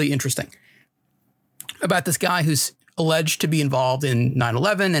really interesting, about this guy who's alleged to be involved in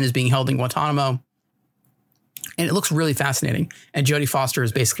 9/11 and is being held in Guantanamo. And it looks really fascinating. And Jodie Foster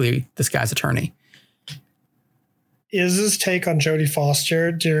is basically this guy's attorney. Iz's take on Jodie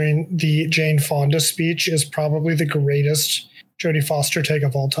Foster during the Jane Fonda speech is probably the greatest Jodie Foster take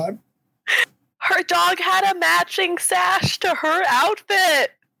of all time. Her dog had a matching sash to her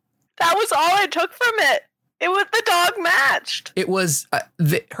outfit. That was all I took from it. It was the dog matched. It was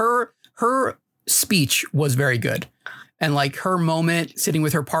her speech was very good. And like her moment sitting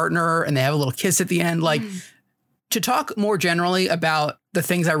with her partner and they have a little kiss at the end, like to talk more generally about the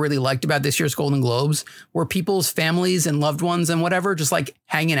things I really liked about this year's Golden Globes were people's families and loved ones and whatever, just like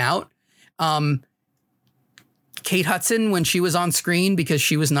hanging out. Kate Hudson, when she was on screen, because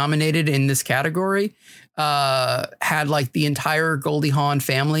she was nominated in this category, had like the entire Goldie Hawn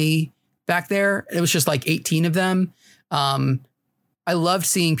family back there. It was just like 18 of them. I loved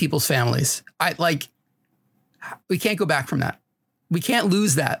seeing people's families. We can't go back from that. We can't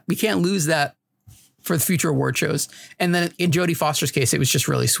lose that. We can't lose that for the future award shows. And then in Jodie Foster's case, it was just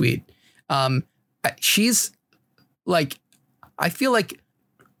really sweet. She's like, I feel like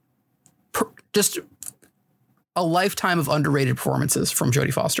just a lifetime of underrated performances from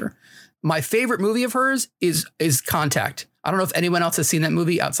Jodie Foster. My favorite movie of hers is Contact. I don't know if anyone else has seen that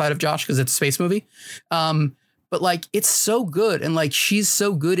movie outside of Josh because it's a space movie. But like, it's so good. And like, she's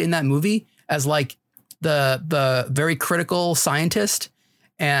so good in that movie as like the very critical scientist.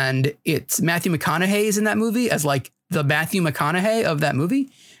 And it's Matthew McConaughey is in that movie as like the Matthew McConaughey of that movie.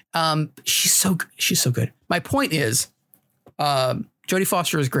 She's so good. My point is, Jodie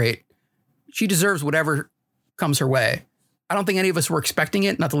Foster is great. She deserves whatever comes her way. I don't think any of us were expecting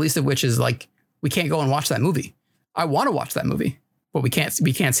it, not the least of which is like, we can't go and watch that movie. I want to watch that movie, but we can't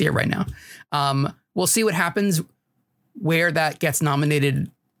see it right now. We'll see what happens where that gets nominated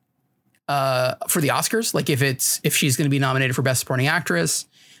for the Oscars. Like if she's going to be nominated for Best Supporting Actress.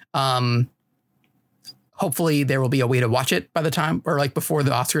 Hopefully there will be a way to watch it by the time or like before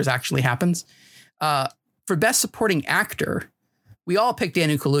the Oscars actually happens. For Best Supporting Actor, we all picked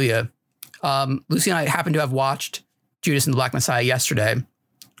Daniel Kaluuya. Lucy and I happened to have watched Judas and the Black Messiah yesterday.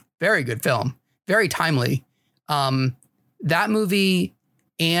 Very good film. Very timely. That movie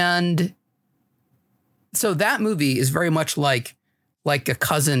and so that movie is very much like a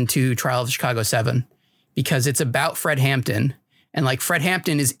cousin to Trial of the Chicago 7 because it's about Fred Hampton and like Fred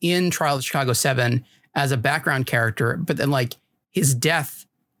Hampton is in Trial of the Chicago 7 as a background character, but then like his death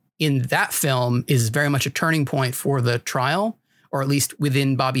in that film is very much a turning point for the trial, or at least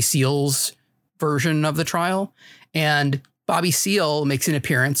within Bobby Seale's version of the trial. And Bobby Seale makes an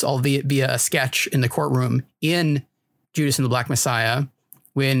appearance, albeit via a sketch in the courtroom in Judas and the Black Messiah,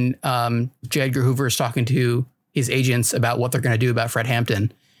 when J. Edgar Hoover is talking to his agents about what they're going to do about Fred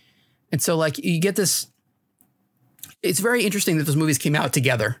Hampton. And so like you get this, it's very interesting that those movies came out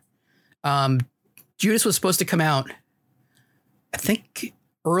together. Judas was supposed to come out, I think,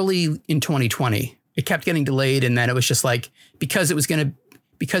 early in 2020. It kept getting delayed. And then it was just like, because it was an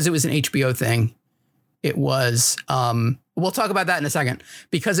HBO thing, it was, we'll talk about that in a second.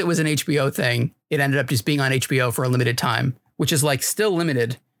 Because it was an HBO thing, it ended up just being on HBO for a limited time, which is like still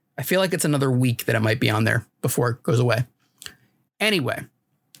limited. I feel like it's another week that it might be on there before it goes away. Anyway,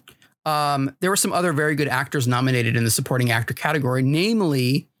 there were some other very good actors nominated in the supporting actor category,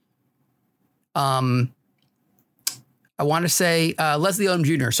 namely, I want to say Leslie Odom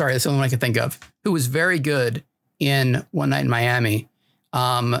Jr. Sorry, that's the only one I can think of, who was very good in One Night in Miami.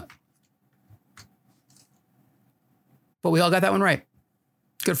 But we all got that one right.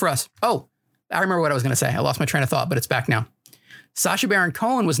 Good for us. Oh, I remember what I was going to say. I lost my train of thought, but it's back now. Sacha Baron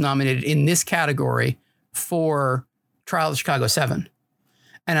Cohen was nominated in this category for Trial of the Chicago 7.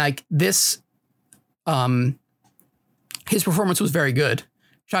 And like this, his performance was very good.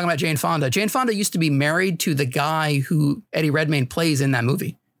 Talking about Jane Fonda. Jane Fonda used to be married to the guy who Eddie Redmayne plays in that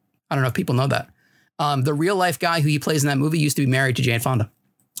movie. I don't know if people know that. The real life guy who he plays in that movie used to be married to Jane Fonda.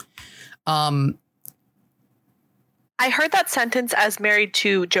 I heard that sentence as married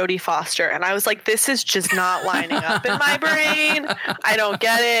to Jodie Foster, and I was like, this is just not lining up in my brain. I don't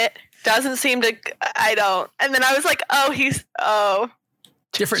get it. Doesn't seem to, I don't. And then I was like,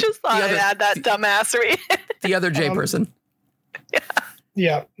 different. Just thought I'd add that dumbassery. The other J person. Yeah.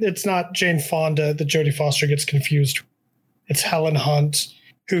 Yeah, it's not Jane Fonda that Jodie Foster gets confused. It's Helen Hunt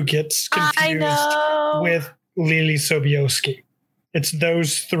who gets confused with Lily Sobieski. It's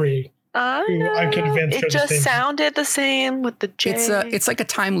those three. I'm convinced it just sounded the same with the J. It's like a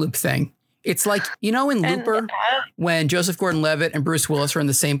time loop thing. It's like, you know, in Looper, when Joseph Gordon-Levitt and Bruce Willis are in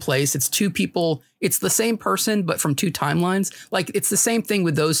the same place, it's two people. It's the same person, but from two timelines. Like it's the same thing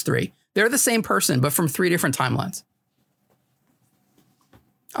with those three. They're the same person, but from three different timelines.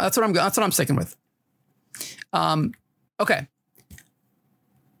 That's what I'm sticking with. Okay.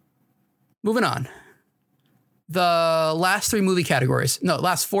 Moving on. The last four movie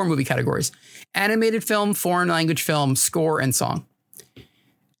categories. Animated film, foreign language film, score, and song.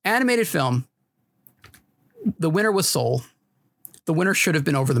 Animated film. The winner was Soul. The winner should have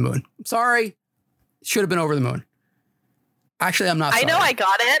been Over the Moon. Sorry. Should have been Over the Moon. Actually, I'm not sorry. I know I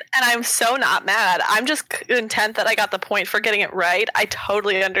got it, and I'm so not mad. I'm just content that I got the point for getting it right. I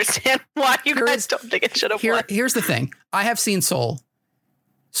totally understand why you guys don't think it should have won. Here's the thing. I have seen Soul.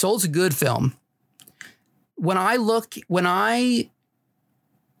 Soul's a good film. When I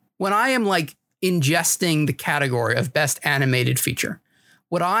am like ingesting the category of best animated feature,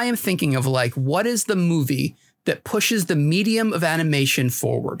 what I am thinking of like, what is the movie that pushes the medium of animation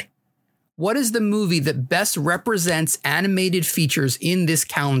forward? What is the movie that best represents animated features in this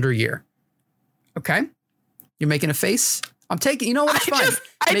calendar year? Okay. You're making a face. I'm taking. You know what? It's fine.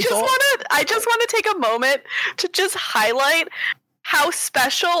 I just want to take a moment to just highlight how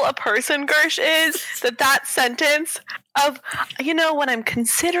special a person Gersh is. That sentence of, when I'm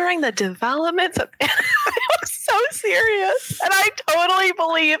considering the developments of anime, I'm so serious, and I totally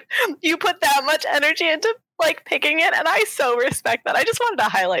believe you put that much energy into like picking it, and I so respect that. I just wanted to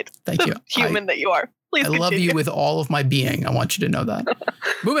highlight the human that you are. Please continue. Love you with all of my being. I want you to know that.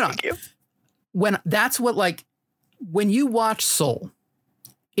 Moving on. Thank you. When you watch Soul,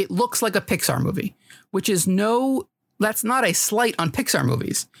 it looks like a Pixar movie, which is that's not a slight on Pixar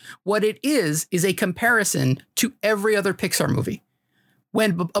movies. What it is a comparison to every other Pixar movie.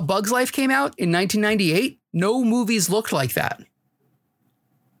 When A Bug's Life came out in 1998, no movies looked like that.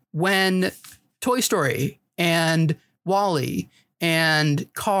 When Toy Story and WALL-E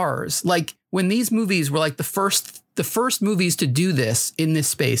and Cars, like when these movies were like the first movies to do this in this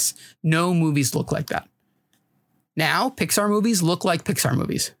space, no movies look like that. Now, Pixar movies look like Pixar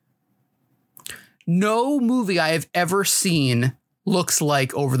movies. No movie I have ever seen looks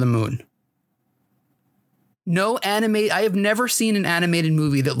like Over the Moon. I have never seen an animated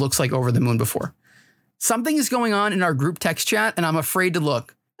movie that looks like Over the Moon before. Something is going on in our group text chat, and I'm afraid to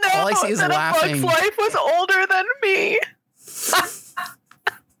look. No, all I see is laughing. A Bug's Life was older than me.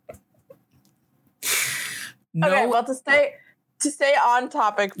 Okay, well, to stay on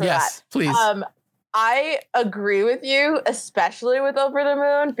topic for that. Please. I agree with you, especially with Over the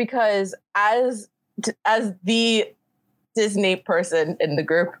Moon, because as the Disney person in the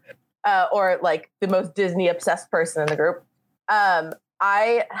group, or like the most Disney obsessed person in the group,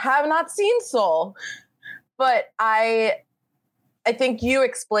 I have not seen Soul, but I think you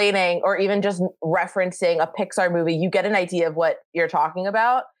explaining or even just referencing a Pixar movie, you get an idea of what you're talking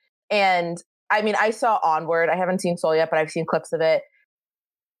about. And I mean, I saw Onward. I haven't seen Soul yet, but I've seen clips of it.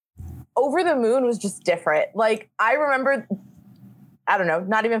 Over the Moon was just different. Like, I remember, I don't know,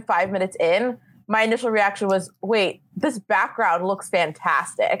 not even 5 minutes in, my initial reaction was, wait, this background looks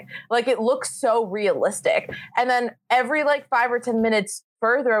fantastic. Like, it looks so realistic. And then every like 5 or 10 minutes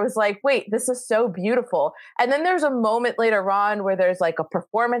further, I was like, wait, this is so beautiful. And then there's a moment later on where there's like a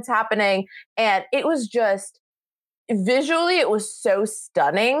performance happening, and it was just, visually, it was so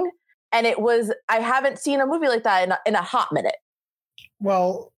stunning. And I haven't seen a movie like that in a hot minute.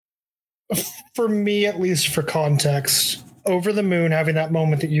 Well, for me, at least for context, Over the Moon, having that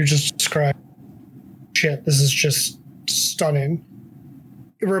moment that you just described, shit, this is just stunning.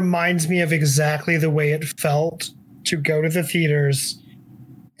 It reminds me of exactly the way it felt to go to the theaters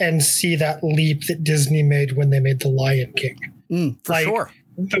and see that leap that Disney made when they made The Lion King. For sure.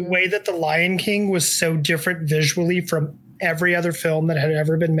 The way that The Lion King was so different visually from every other film that had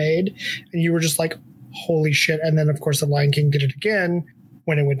ever been made. And you were just like, holy shit. And then, of course, The Lion King did it again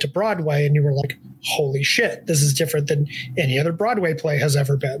when it went to Broadway, and you were like, holy shit, this is different than any other Broadway play has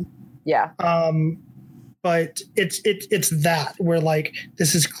ever been. Yeah. But it's that where like,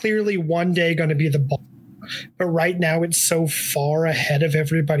 this is clearly one day going to be the ball, but right now it's so far ahead of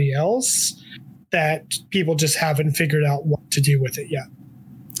everybody else that people just haven't figured out what to do with it yet.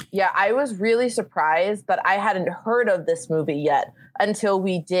 Yeah, I was really surprised that I hadn't heard of this movie yet until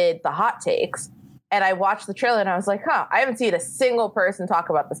we did the hot takes. And I watched the trailer and I was like, I haven't seen a single person talk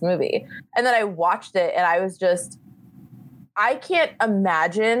about this movie. And then I watched it and I was just, I can't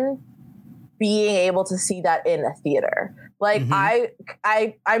imagine being able to see that in a theater. Like,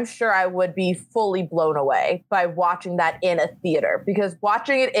 I'm sure I would be fully blown away by watching that in a theater, because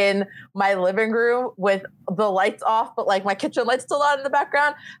watching it in my living room with the lights off, but like my kitchen lights still on in the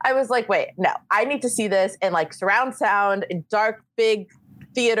background, I was like, wait, no, I need to see this in like surround sound, in dark, big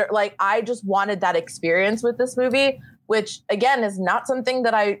theater. Like, I just wanted that experience with this movie, which again is not something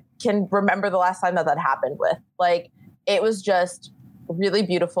that I can remember the last time that happened with. Like, it was just really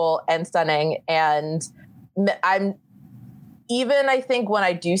beautiful and stunning. And I think when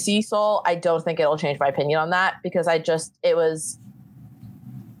I do see Soul, I don't think it'll change my opinion on that, because it was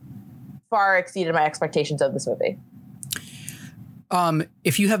far exceeded my expectations of this movie.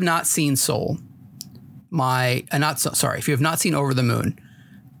 If you have not seen Soul, if you have not seen Over the Moon,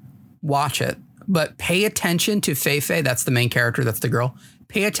 watch it, but pay attention to Fei-Fei. That's the main character. That's the girl.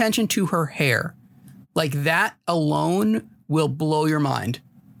 Pay attention to her hair. Like, that alone will blow your mind.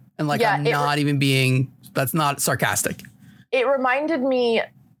 And like, that's not sarcastic. It reminded me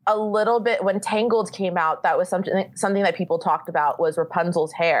a little bit when Tangled came out. That was something that people talked about, was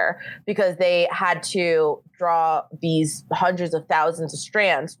Rapunzel's hair, because they had to draw these hundreds of thousands of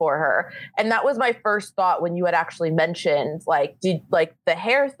strands for her. And that was my first thought when you had actually mentioned the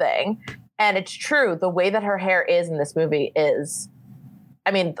hair thing. And it's true. The way that her hair is in this movie is,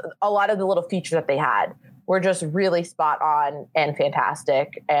 I mean, a lot of the little features that they had were just really spot on and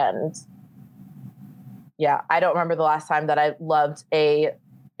fantastic. And yeah, I don't remember the last time that I loved a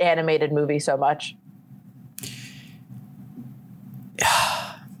animated movie so much.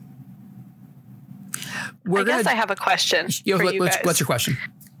 I guess I have a question for you guys. What's your question?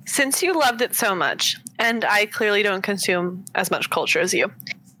 Since you loved it so much, and I clearly don't consume as much culture as you,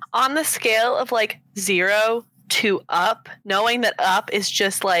 on the scale of like 0 to Up, knowing that Up is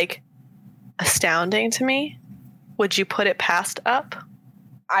just like astounding to me, would you put it past Up?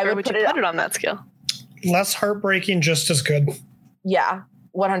 Or would you put it on that scale? Less heartbreaking, just as good. Yeah,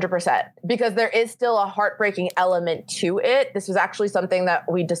 100%. Because there is still a heartbreaking element to it. This was actually something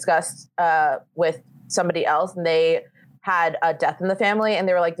that we discussed with somebody else, and they had a death in the family, and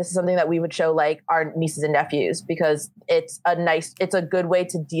they were like, this is something that we would show like our nieces and nephews, because it's a good way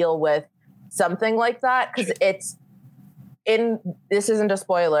to deal with something like that. Because this isn't a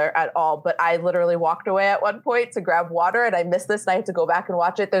spoiler at all, but I literally walked away at one point to grab water, and I missed this, and I had to go back and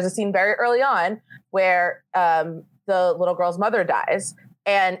watch it. There's a scene very early on where the little girl's mother dies,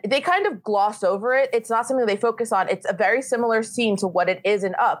 and they kind of gloss over it. It's not something they focus on. It's a very similar scene to what it is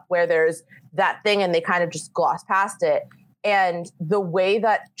in Up, where there's that thing and they kind of just gloss past it. And the way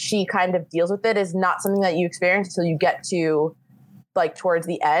that she kind of deals with it is not something that you experience until you get to like towards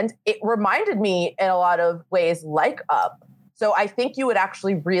the end. It reminded me in a lot of ways like Up. So I think you would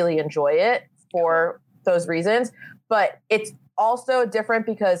actually really enjoy it for those reasons. But it's also different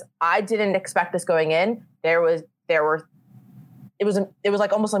because I didn't expect this going in. It was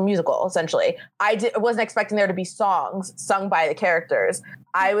like almost a musical, essentially. I wasn't expecting there to be songs sung by the characters.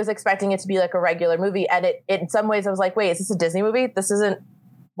 I was expecting it to be like a regular movie. And it in some ways I was like, wait, is this a Disney movie?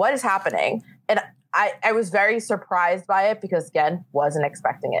 What is happening? And I was very surprised by it because, again, wasn't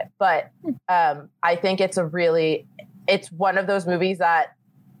expecting it. But I think it's one of those movies that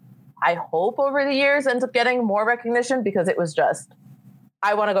I hope over the years ends up getting more recognition, because it was just,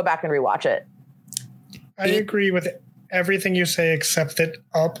 I want to go back and rewatch it. I agree with everything you say, except that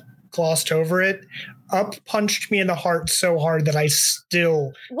Up glossed over it. Up punched me in the heart so hard that I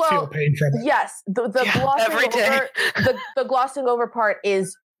still feel pain from it. Yes, the glossing over part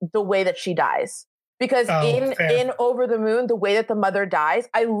is the way that she dies. Because in Over the Moon, the way that the mother dies,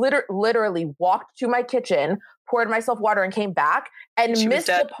 I literally walked to my kitchen, poured myself water, and came back and missed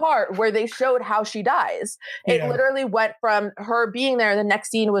the part where they showed how she dies. It literally went from her being there, and the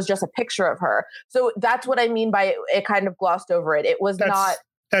next scene was just a picture of her. So that's what I mean by it kind of glossed over it. It was not.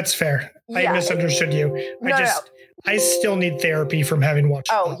 That's fair. Yeah. I misunderstood you. I still need therapy from having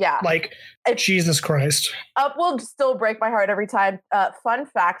watched Up. Yeah. Like, Jesus Christ. Up will still break my heart every time. Fun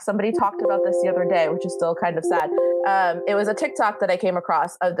fact, somebody talked about this the other day, which is still kind of sad. It was a TikTok that I came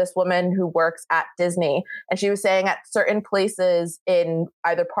across of this woman who works at Disney. And she was saying at certain places in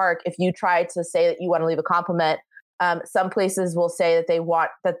either park, if you try to say that you want to leave a compliment, some places will say that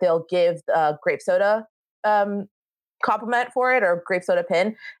they'll give grape soda compliment for it, or grape soda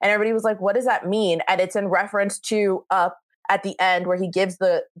pin. And everybody was like, what does that mean? And it's in reference to Up at the end, where he gives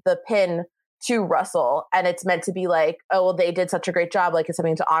the pin to Russell, and it's meant to be like, oh, well, they did such a great job, like it's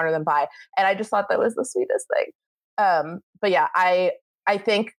something to honor them by. And I just thought that was the sweetest thing. But yeah, I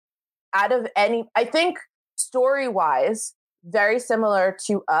think story-wise, very similar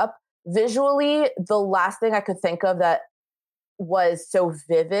to Up. Visually, the last thing I could think of that was so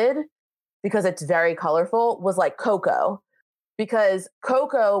vivid, because it's very colorful, was like Coco. Because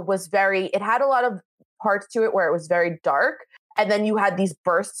Coco was it had a lot of parts to it where it was very dark. And then you had these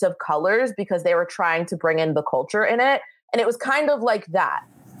bursts of colors because they were trying to bring in the culture in it. And it was kind of like that,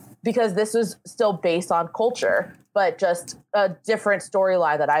 because this was still based on culture, but just a different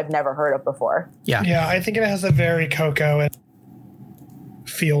storyline that I've never heard of before. Yeah. Yeah, I think it has a very Coco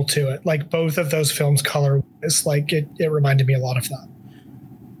feel to it. Like both of those films color is like it reminded me a lot of that.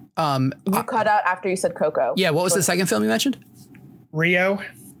 You cut out after you said Coco. Yeah, what was the second film you mentioned? Rio.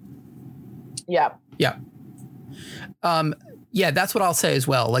 Yeah. Yeah. Yeah, that's what I'll say as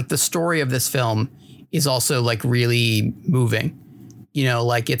well. Like the story of this film is also like really moving. You know,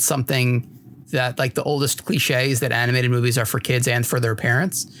 like it's something that like the oldest cliches that animated movies are for kids and for their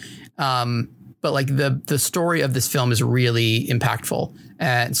parents. But like the story of this film is really impactful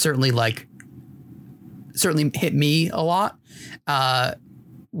and certainly hit me a lot.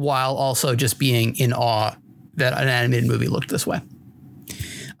 While also just being in awe that an animated movie looked this way.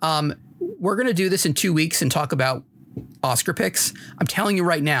 We're going to do this in 2 weeks and talk about Oscar picks. I'm telling you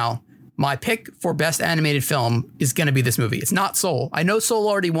right now, my pick for best animated film is going to be this movie. It's not Soul. I know Soul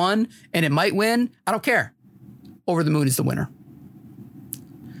already won and it might win. I don't care. Over the Moon is the winner.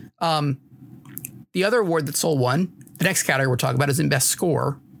 The other award that Soul won, the next category we're talking about, is in best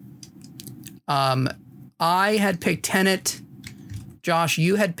score. I had picked Tenet. Josh,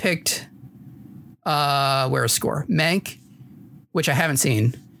 you had picked where's score? Mank, which I haven't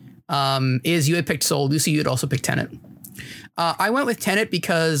seen. You had picked Soul. Lucy, you had also picked Tenet. I went with Tenet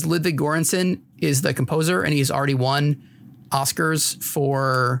because Ludwig Göransson is the composer, and he's already won Oscars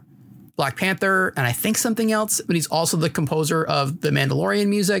for Black Panther and I think something else, but he's also the composer of the Mandalorian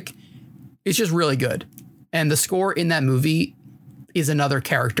music. It's just really good. And the score in that movie is another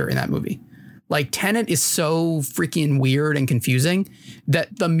character in that movie. Like, Tenet is so freaking weird and confusing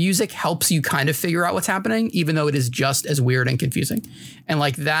that the music helps you kind of figure out what's happening, even though it is just as weird and confusing. And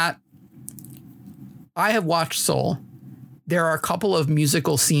like that, I have watched Soul. There are a couple of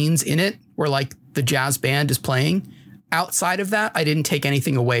musical scenes in it where like the jazz band is playing. Outside of that, I didn't take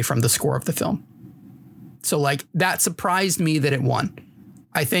anything away from the score of the film. So like that surprised me that it won.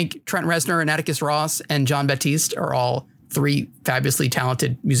 I think Trent Reznor and Atticus Ross and Jon Batiste are all three fabulously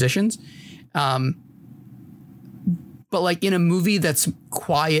talented musicians. But like in a movie that's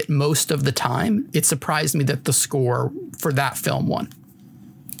quiet most of the time, it surprised me that the score for that film won.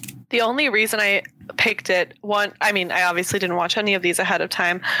 The only reason I picked it, I obviously didn't watch any of these ahead of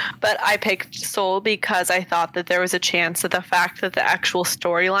time, but I picked Soul because I thought that there was a chance that the fact that the actual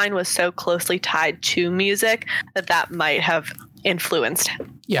storyline was so closely tied to music that might have influenced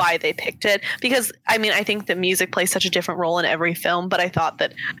why they picked it. Because I think the music plays such a different role in every film, but I thought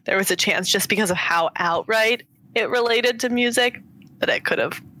that there was a chance just because of how outright it related to music that it could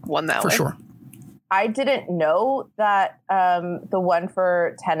have won that way. For sure. I didn't know that the one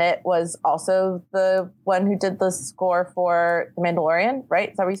for Tenet was also the one who did the score for The Mandalorian,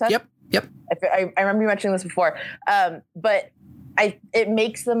 right? Is that what you said? Yep. I remember you mentioning this before. But it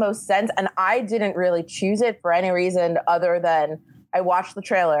makes the most sense. And I didn't really choose it for any reason other than I watched the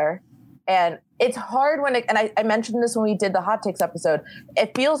trailer. And it's hard I mentioned this when we did the Hot Takes episode.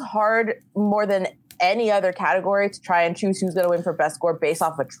 It feels hard more than any other category to try and choose who's going to win for best score based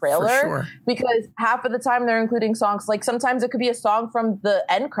off a trailer. For sure. Because half of the time they're including songs, like sometimes it could be a song from the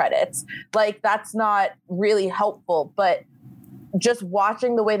end credits. Like that's not really helpful, but just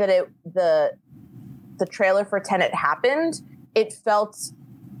watching the way that the trailer for Tenet happened, it felt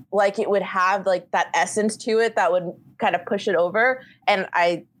like it would have like that essence to it that would kind of push it over. And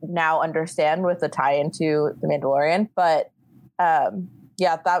I now understand with the tie into The Mandalorian, but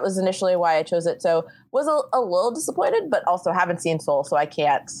yeah, that was initially why I chose it. So was a little disappointed, but also haven't seen Soul, so I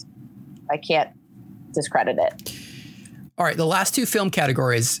can't discredit it. All right, the last two film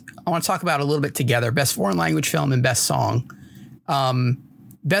categories I want to talk about a little bit together: Best Foreign Language Film and Best Song.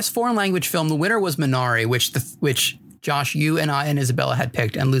 Best Foreign Language Film, the winner was Minari, which Josh, you and I and Isabella had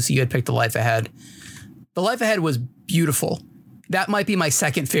picked, and Lucy, you had picked The Life Ahead. The Life Ahead was beautiful. That might be my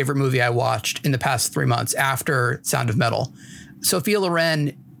second favorite movie I watched in the past 3 months after Sound of Metal. Sophia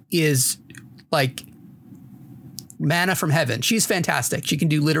Loren is like manna from heaven. She's fantastic. She can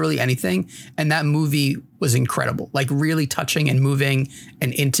do literally anything. And that movie was incredible, like really touching and moving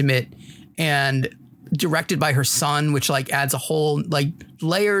and intimate and directed by her son, which like adds a whole like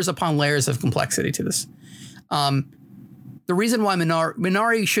layers upon layers of complexity to this. The reason why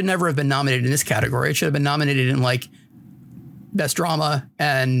Minari should never have been nominated in this category, it should have been nominated in like Best Drama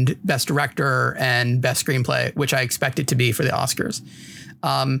and Best Director and Best Screenplay, which I expect it to be for the Oscars.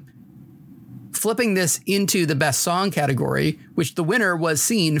 Flipping this into the Best Song category, which the winner was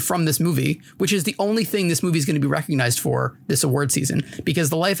Seen from this movie, which is the only thing this movie is going to be recognized for this award season, because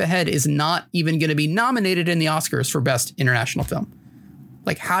The Life Ahead is not even going to be nominated in the Oscars for Best International Film.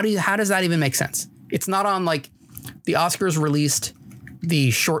 Like, how does that even make sense? It's not on, like, the Oscars released the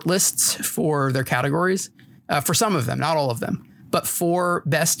shortlists for their categories. For some of them, not all of them, but for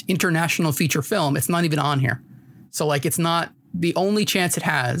Best International Feature Film, it's not even on here. So like, it's not, the only chance it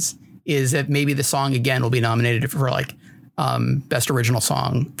has is that maybe the song again will be nominated for like Best Original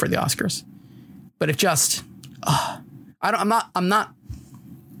Song for the Oscars. But it just, I'm not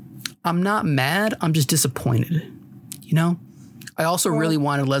mad. I'm just disappointed. You know, I also really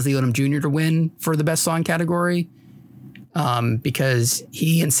wanted Leslie Odom Jr. to win for the Best Song category. Because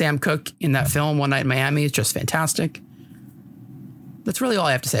he and Sam Cooke in that film One Night in Miami is just fantastic. That's really all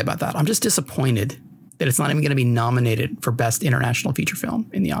I have to say about that. I'm just disappointed that it's not even going to be nominated for Best International Feature Film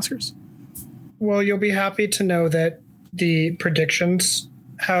in the Oscars. Well, you'll be happy to know that the predictions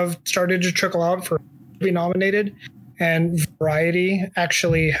have started to trickle out for to be nominated, and Variety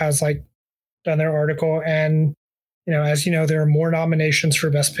actually has like done their article, and as you know, there are more nominations for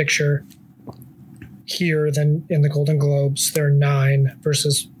Best Picture here than in the Golden Globes. There are 9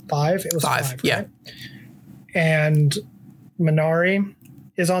 versus 5. It was 5, yeah. Right? And Minari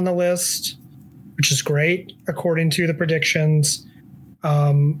is on the list, which is great according to the predictions.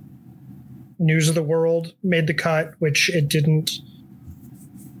 News of the World made the cut, which it didn't.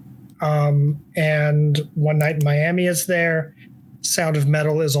 And One Night in Miami is there. Sound of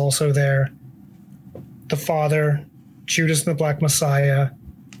Metal is also there. The Father, Judas and the Black Messiah,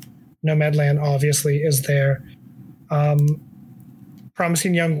 Nomadland obviously is there.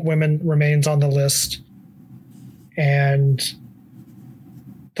 Promising Young Women remains on the list. And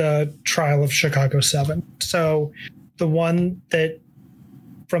The Trial of Chicago 7. So the one that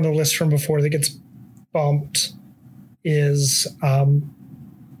from the list from before that gets bumped is Mank.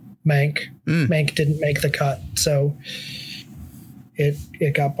 Mank didn't make the cut, so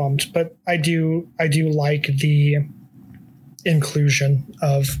it got bumped. But I do like the inclusion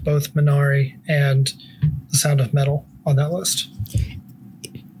of both Minari and The Sound of Metal on that list.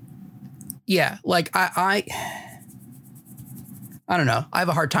 Yeah, like I don't know. I have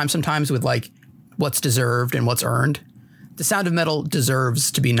a hard time sometimes with like what's deserved and what's earned. The Sound of Metal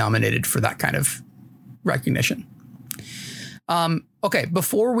deserves to be nominated for that kind of recognition. Okay,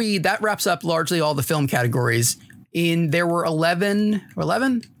 that wraps up largely all the film categories. There were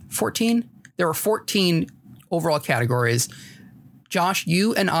 14? There were 14 overall categories. Josh,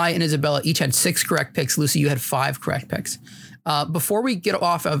 you and I and Isabella each had 6 correct picks. Lucy, you had 5 correct picks. Before we get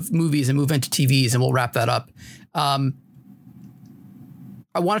off of movies and move into TVs, and we'll wrap that up, I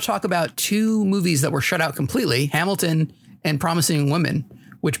want to talk about 2 movies that were shut out completely, Hamilton and Promising Women,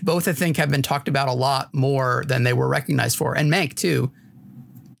 which both I think have been talked about a lot more than they were recognized for, and Mank too.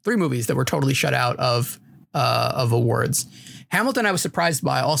 3 movies that were totally shut out of awards. Hamilton, I was surprised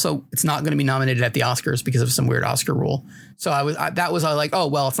by. Also, it's not going to be nominated at the Oscars because of some weird Oscar rule. So I was like, oh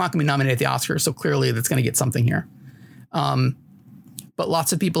well, it's not going to be nominated at the Oscars, so clearly that's going to get something here. But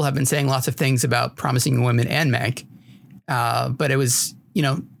lots of people have been saying lots of things about Promising Women and Mank. But it was,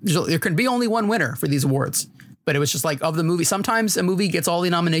 there can be only one winner for these awards. But it was just like of the movie. Sometimes a movie gets all the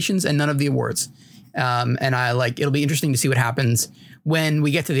nominations and none of the awards. And it'll be interesting to see what happens when we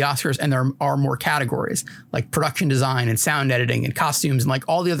get to the Oscars and there are more categories like production design and sound editing and costumes and like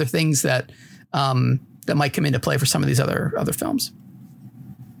all the other things that might come into play for some of these other films.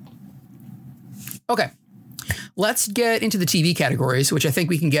 Okay, let's get into the TV categories, which I think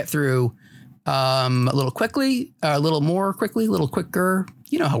we can get through a little quickly, a little more quickly, a little quicker.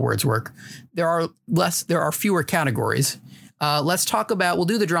 You know how words work. There are fewer categories. We'll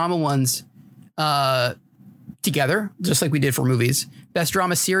do the drama ones together, just like we did for movies. Best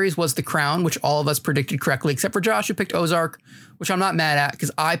drama series was The Crown, which all of us predicted correctly, except for Josh, who picked Ozark, which I'm not mad at because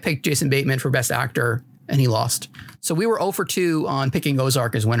I picked Jason Bateman for Best Actor and he lost. So we were 0 for 2 on picking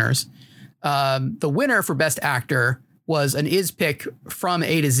Ozark as winners. The winner for Best Actor was an pick from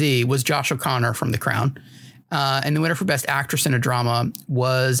A to Z, was Josh O'Connor from The Crown. And the winner for Best Actress in a Drama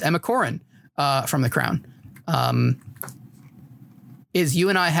was Emma Corrin from The Crown. You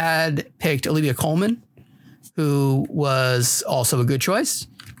and I had picked Olivia Colman, who was also a good choice,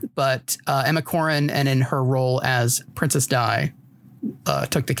 but Emma Corrin, and in her role as Princess Di,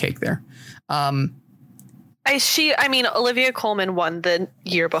 took the cake there. Olivia Colman won the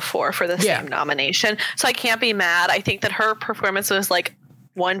year before for the same nomination, so I can't be mad. I think that her performance was like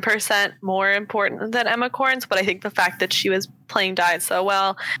 1% more important than Emma Corrin's, but I think the fact that she was playing Di so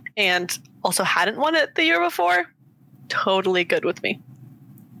well and also hadn't won it the year before, totally good with me.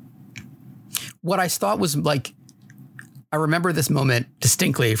 What I thought was like, I remember this moment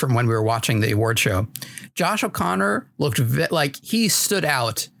distinctly from when we were watching the award show. Josh O'Connor looked like he stood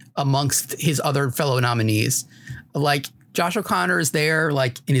out amongst his other fellow nominees. Like Josh O'Connor is there,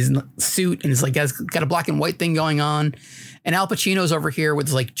 like in his suit, and he's like got a black and white thing going on. And Al Pacino's over here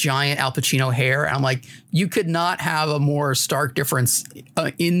with like giant Al Pacino hair. And I'm like, you could not have a more stark difference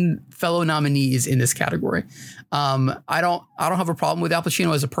in fellow nominees in this category. I don't have a problem with Al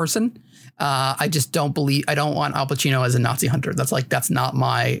Pacino as a person. I just don't want Al Pacino as a Nazi hunter. That's not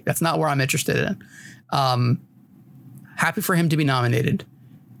where I'm interested in. Happy for him to be nominated.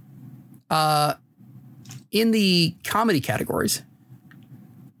 In the comedy categories,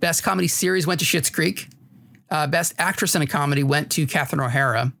 Best Comedy Series went to Schitt's Creek. Best Actress in a Comedy went to Catherine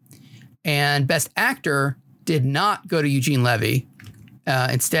O'Hara, and Best Actor did not go to Eugene Levy,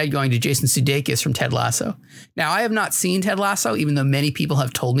 instead going to Jason Sudeikis from Ted Lasso. Now, I have not seen Ted Lasso, even though many people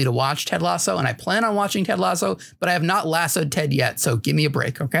have told me to watch Ted Lasso, and I plan on watching Ted Lasso, but I have not lassoed Ted yet, so give me a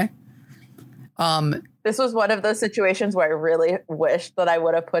break, okay? This was one of those situations where I really wished that I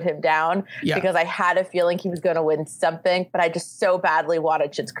would have put him down because I had a feeling he was going to win something, but I just so badly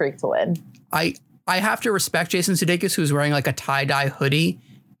wanted Schitt's Creek to win. I have to respect Jason Sudeikis, who's wearing like a tie-dye hoodie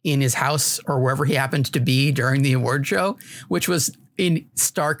in his house or wherever he happened to be during the award show, which was in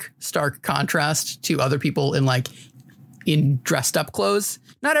stark contrast to other people in dressed up clothes.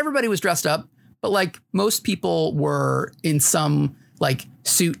 Not everybody was dressed up, but like most people were in some like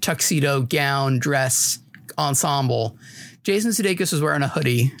suit, tuxedo, gown, dress ensemble. Jason Sudeikis was wearing a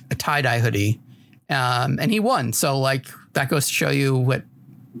hoodie, a tie-dye hoodie, and he won. So like that goes to show you what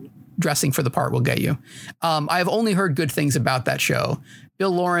dressing for the part will get you. I've only heard good things about that show.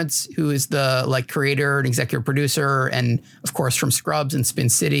 Bill Lawrence, who is the like creator and executive producer, and of course from Scrubs and Spin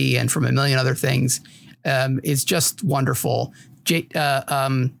City and from a million other things, is just wonderful.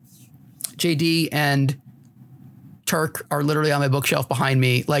 JD and Turk are literally on my bookshelf behind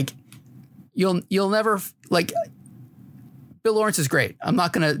me. Like you'll never like. Bill Lawrence is great. I'm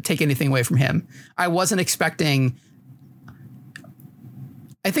not going to take anything away from him. I wasn't expecting.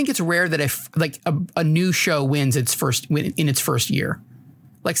 I think it's rare that if like a new show wins in its first year.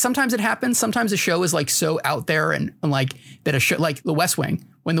 Like sometimes it happens. Sometimes a show is like so out there and like that a show like The West Wing.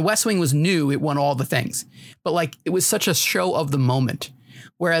 When The West Wing was new, it won all the things. But like it was such a show of the moment.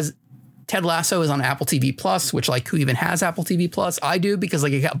 Whereas Ted Lasso is on Apple TV Plus, which like who even has Apple TV Plus? I do because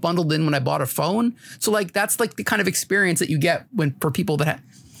like it got bundled in when I bought a phone. So like that's like the kind of experience that you get for people that have.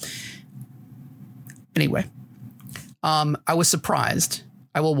 Anyway, I was surprised.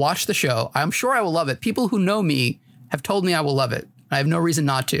 I will watch the show. I'm sure I will love it. People who know me have told me I will love it. I have no reason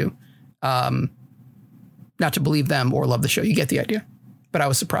not to believe them or love the show. You get the idea. But I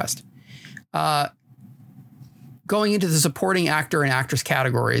was surprised. Going into the supporting actor and actress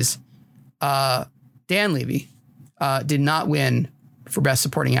categories, Dan Levy did not win for Best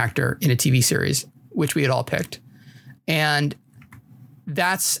Supporting Actor in a TV series, which we had all picked. And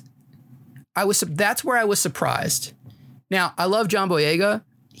that's where I was surprised. Now, I love John Boyega.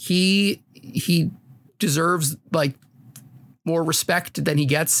 He deserves like more respect than he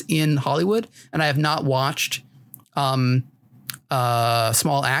gets in Hollywood. And I have not watched Small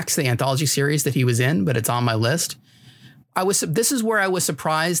Axe, the anthology series that he was in, but it's on my list. This is where I was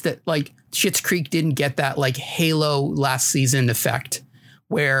surprised that like Schitt's Creek didn't get that like Halo last season effect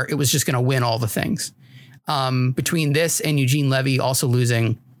where it was just going to win all the things. Between this and Eugene Levy also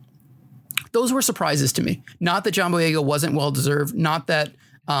losing, those were surprises to me. Not that John Boyega wasn't well-deserved, not that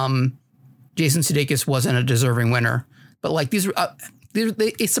Jason Sudeikis wasn't a deserving winner, but like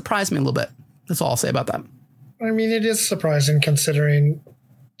it surprised me a little bit. That's all I'll say about that. I mean, it is surprising considering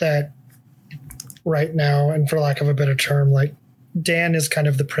that right now, and for lack of a better term, like Dan is kind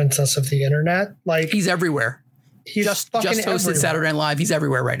of the princess of the internet. Like he's everywhere. He's just hosted everywhere. Saturday Night Live. He's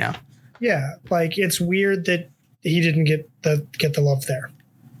everywhere right now. Yeah, like it's weird that he didn't get the love there.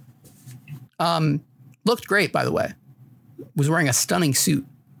 Looked great, by the way. Was wearing a stunning suit.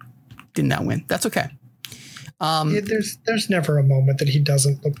 Did not win. That's okay. There's never a moment that he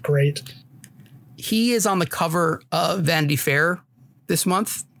doesn't look great. He is on the cover of Vanity Fair this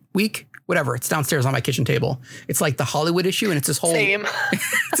week, whatever. It's downstairs on my kitchen table. It's like the Hollywood issue, and it's this whole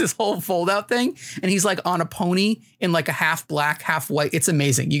it's this whole fold out thing. And he's like on a pony in like a half black, half white. It's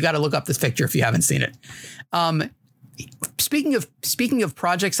amazing. You got to look up this picture if you haven't seen it. Speaking of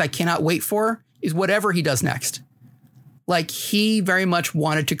projects I cannot wait for is whatever he does next. Like he very much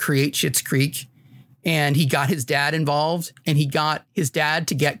wanted to create Schitt's Creek, and he got his dad involved, and he got his dad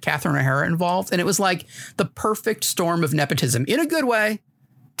to get Catherine O'Hara involved. And it was like the perfect storm of nepotism in a good way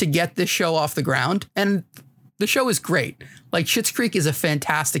to get this show off the ground. And the show is great. Like Schitt's Creek is a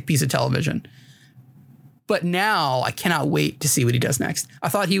fantastic piece of television. But now I cannot wait to see what he does next. I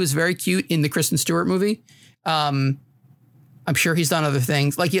thought he was very cute in the Kristen Stewart movie. I'm sure he's done other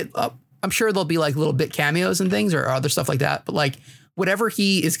things. Like I'm sure there'll be like little bit cameos and things or other stuff like that. But like whatever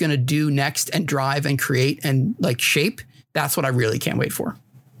he is going to do next and drive and create and like shape, that's what I really can't wait for.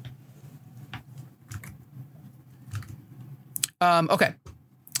 Okay.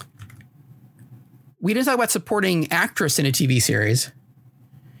 We didn't talk about supporting actress in a TV series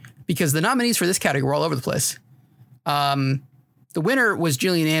because the nominees for this category were all over the place. The winner was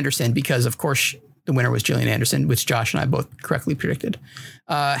Gillian Anderson because, of course, the winner was Gillian Anderson, which Josh and I both correctly predicted.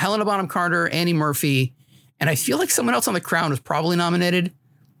 Helena Bonham Carter, Annie Murphy, and I feel like someone else on The Crown was probably nominated.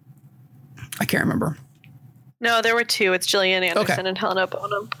 I can't remember. No, there were two. It's Gillian Anderson and Helena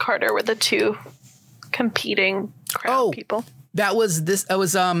Bonham Carter were the two competing Crown people. That was this. It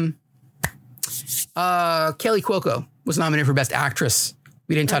was Kelly Cuoco was nominated for Best Actress.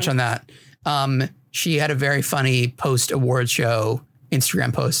 We didn't touch on that. She had a very funny post-award show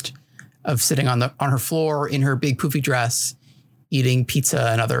Instagram post of sitting on her floor in her big poofy dress, eating pizza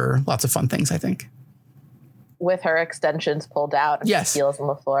and other lots of fun things, I think. With her extensions pulled out and yes. heels on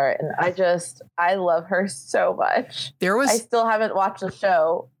the floor. And I love her so much. I still haven't watched the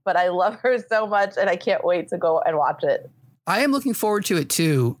show, but I love her so much and I can't wait to go and watch it. I am looking forward to it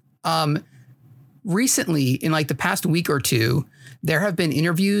too. Recently, in like the past week or two, there have been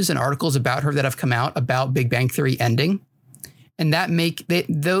interviews and articles about her that have come out about Big Bang Theory ending. And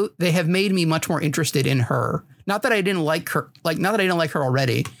they have made me much more interested in her. Not that I didn't like her, not that I don't like her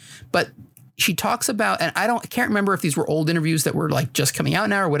already, but she talks about, and I can't remember if these were old interviews that were like just coming out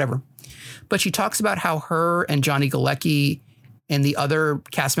now or whatever, but she talks about how her and Johnny Galecki and the other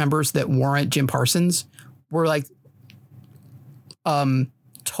cast members that weren't Jim Parsons were like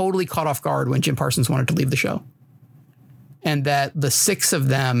totally caught off guard when Jim Parsons wanted to leave the show. And that the six of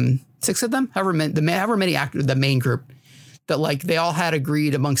them, however many actors, the main group, that like they all had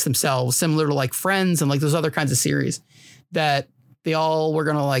agreed amongst themselves, similar to like Friends and like those other kinds of series, that they all were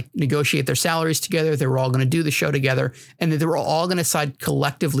going to like negotiate their salaries together. They were all going to do the show together, and that they were all going to decide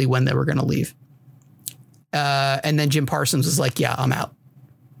collectively when they were going to leave. And then Jim Parsons was like, yeah, I'm out.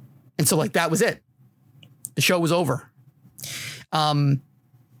 And so like that was it. The show was over. I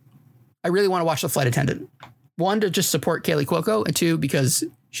really want to watch The Flight Attendant. One, to just support Kaylee Cuoco, and two, because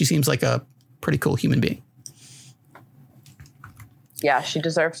she seems like a pretty cool human being. Yeah, she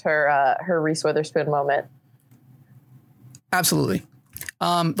deserves her Reese Witherspoon moment. Absolutely.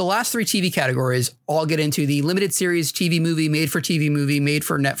 The last three TV categories all get into the limited series, TV movie, made for TV movie, made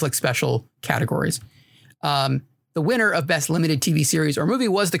for Netflix special categories. The winner of Best Limited TV Series or Movie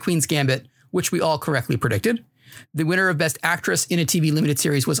was The Queen's Gambit, which we all correctly predicted. The winner of Best Actress in a TV Limited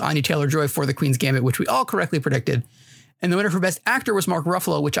Series was Anya Taylor-Joy for The Queen's Gambit, which we all correctly predicted. And the winner for Best Actor was Mark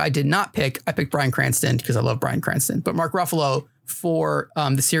Ruffalo, which I did not pick. I picked Bryan Cranston because I love Bryan Cranston. But Mark Ruffalo for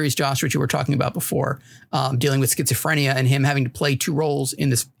the series, Josh, which you were talking about before, dealing with schizophrenia and him having to play two roles in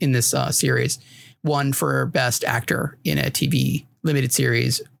this series. One for Best Actor in a TV Limited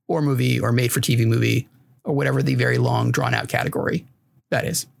Series or movie or made for TV movie or whatever the very long drawn out category that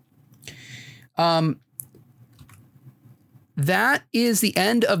is. That is the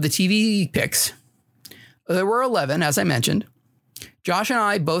end of the TV picks. There were 11, as I mentioned. Josh and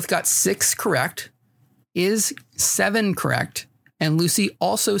I both got 6 correct. Is 7 correct. And Lucy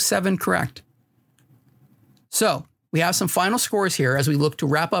also 7 correct. So we have some final scores here as we look to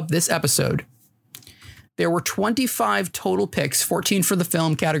wrap up this episode. There were 25 total picks, 14 for the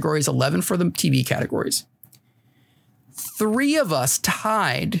film categories, 11 for the TV categories. 3 of us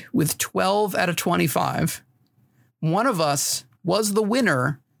tied with 12 out of 25. One of us was the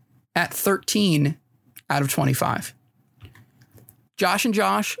winner at 13 out of 25. Josh and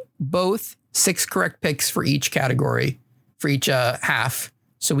Josh, both 6 correct picks for each category, for each half.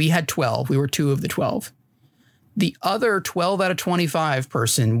 So we had 12. We were 2 of the 12. The other 12 out of 25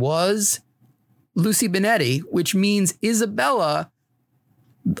 person was Lucy Benetti, which means Isabella,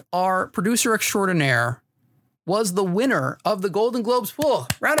 our producer extraordinaire, was the winner of the Golden Globes pool.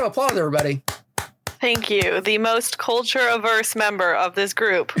 Round of applause, everybody. Thank you. The most culture-averse member of this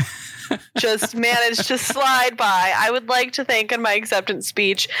group just managed to slide by. I would like to thank in my acceptance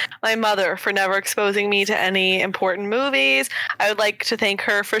speech my mother for never exposing me to any important movies. I would like to thank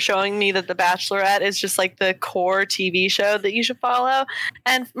her for showing me that The Bachelorette is just like the core TV show that you should follow.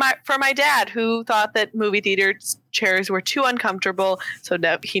 And for my dad, who thought that movie theater chairs were too uncomfortable, so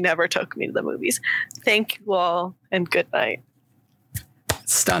he never took me to the movies. Thank you all, and good night.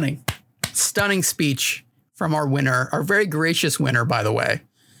 Stunning speech from our winner, our very gracious winner, by the way.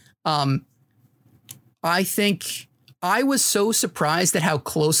 I think I was so surprised at how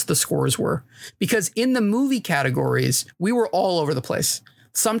close the scores were, because in the movie categories, we were all over the place.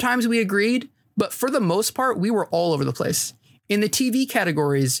 Sometimes we agreed, but for the most part, we were all over the place. In the TV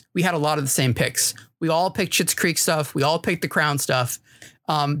categories, we had a lot of the same picks. We all picked Schitt's Creek stuff. We all picked the Crown stuff.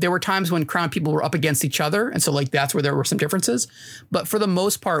 There were times when Crown people were up against each other. And so like, that's where there were some differences. But for the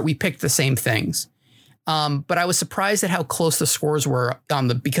most part, we picked the same things. But I was surprised at how close the scores were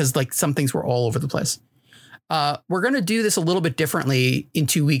because like some things were all over the place. We're going to do this a little bit differently in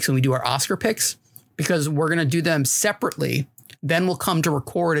 2 weeks when we do our Oscar picks, because we're going to do them separately. Then we'll come to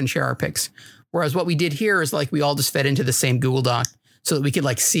record and share our picks. Whereas what we did here is like, we all just fed into the same Google Doc so that we could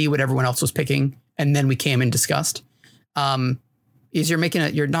like see what everyone else was picking. And then we came and discussed. You're shaking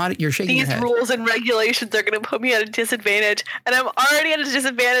your head. These rules and regulations are going to put me at a disadvantage, and I'm already at a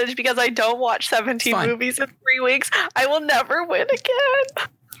disadvantage because I don't watch 17 movies in 3 weeks. I will never win again.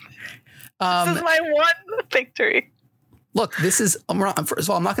 This is my one victory. Look, first of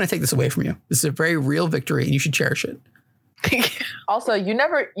all, I'm not going to take this away from you. This is a very real victory, and you should cherish it. Thank you. Also, you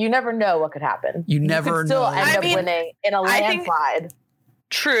never know what could happen. You never could still know. end up winning in a landslide.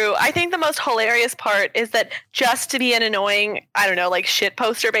 True. I think the most hilarious part is that just to be an annoying, I don't know, like shit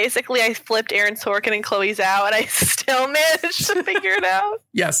poster, basically, I flipped Aaron Sorkin and Chloe Zhao, and I still managed to figure it out.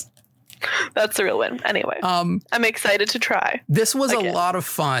 Yes. That's the real win. Anyway, I'm excited to try. This was a lot of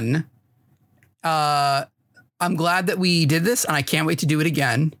fun. I'm glad that we did this, and I can't wait to do it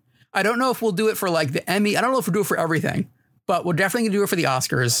again. I don't know if we'll do it for like the Emmy. I don't know if we'll do it for everything, but we're definitely gonna do it for the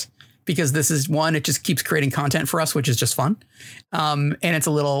Oscars because this is one, it just keeps creating content for us, which is just fun. And it's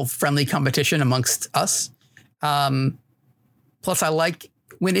a little friendly competition amongst us. Plus I like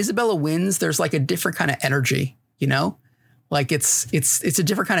when Isabella wins, there's like a different kind of energy, you know, like it's a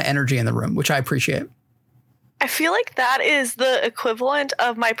different kind of energy in the room, which I appreciate. I feel like that is the equivalent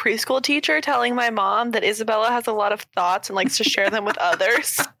of my preschool teacher telling my mom that Isabella has a lot of thoughts and likes to share them with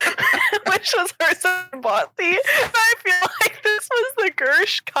others, which was her son Bossy. I feel like this was the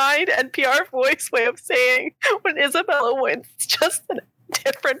Gersh kind NPR voice way of saying when Isabella wins, it's just a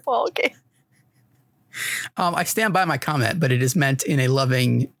different ballgame. I stand by my comment, but it is meant in a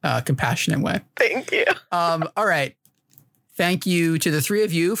loving, compassionate way. Thank you. All right. Thank you to the three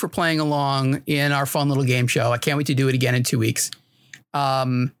of you for playing along in our fun little game show. I can't wait to do it again in 2 weeks.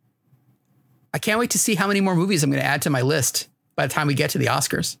 I can't wait to see how many more movies I'm going to add to my list by the time we get to the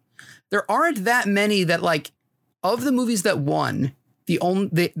Oscars. There aren't that many that, like, of the movies that won,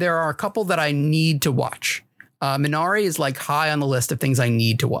 there are a couple that I need to watch. Minari is like high on the list of things I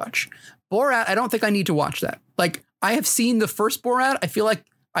need to watch. Borat, I don't think I need to watch that. Like, I have seen the first Borat. I feel like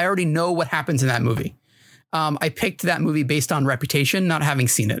I already know what happens in that movie. I picked that movie based on reputation, not having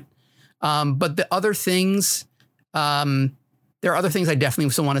seen it. But the other things, there are other things I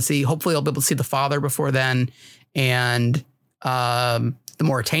definitely still want to see. Hopefully I'll be able to see The Father before then, and The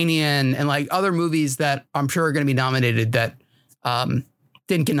Mauritanian, and like other movies that I'm sure are going to be nominated that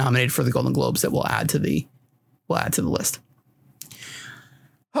didn't get nominated for the Golden Globes that we'll add to the list.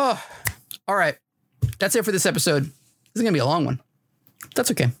 Oh, all right. That's it for this episode. This is going to be a long one.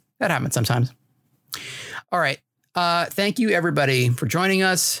 That's okay. That happens sometimes. All right. Thank you, everybody, for joining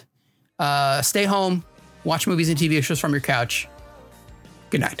us. Stay home. Watch movies and TV shows from your couch.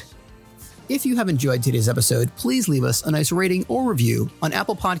 Good night. If you have enjoyed today's episode, please leave us a nice rating or review on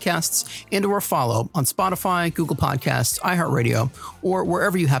Apple Podcasts and/or follow on Spotify, Google Podcasts, iHeartRadio, or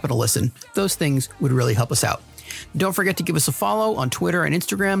wherever you happen to listen. Those things would really help us out. Don't forget to give us a follow on Twitter and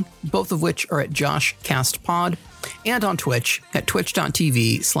Instagram, both of which are at JoshCastPod, and on Twitch at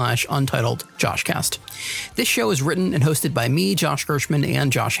twitch.tv/UntitledJoshCast. This show is written and hosted by me, Josh Gershman,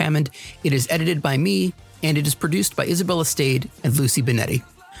 and Josh Hammond. It is edited by me, and it is produced by Isabella Stade and Lucy Benetti.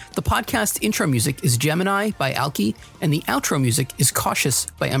 The podcast intro music is Gemini by Alki, and the outro music is Cautious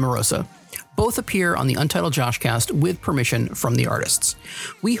by Emarosa. Both appear on the Untitled Joshcast with permission from the artists.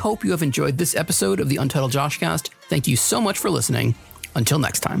 We hope you have enjoyed this episode of the Untitled Joshcast. Thank you so much for listening. Until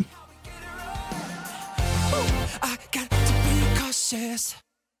next time. I got to be cautious.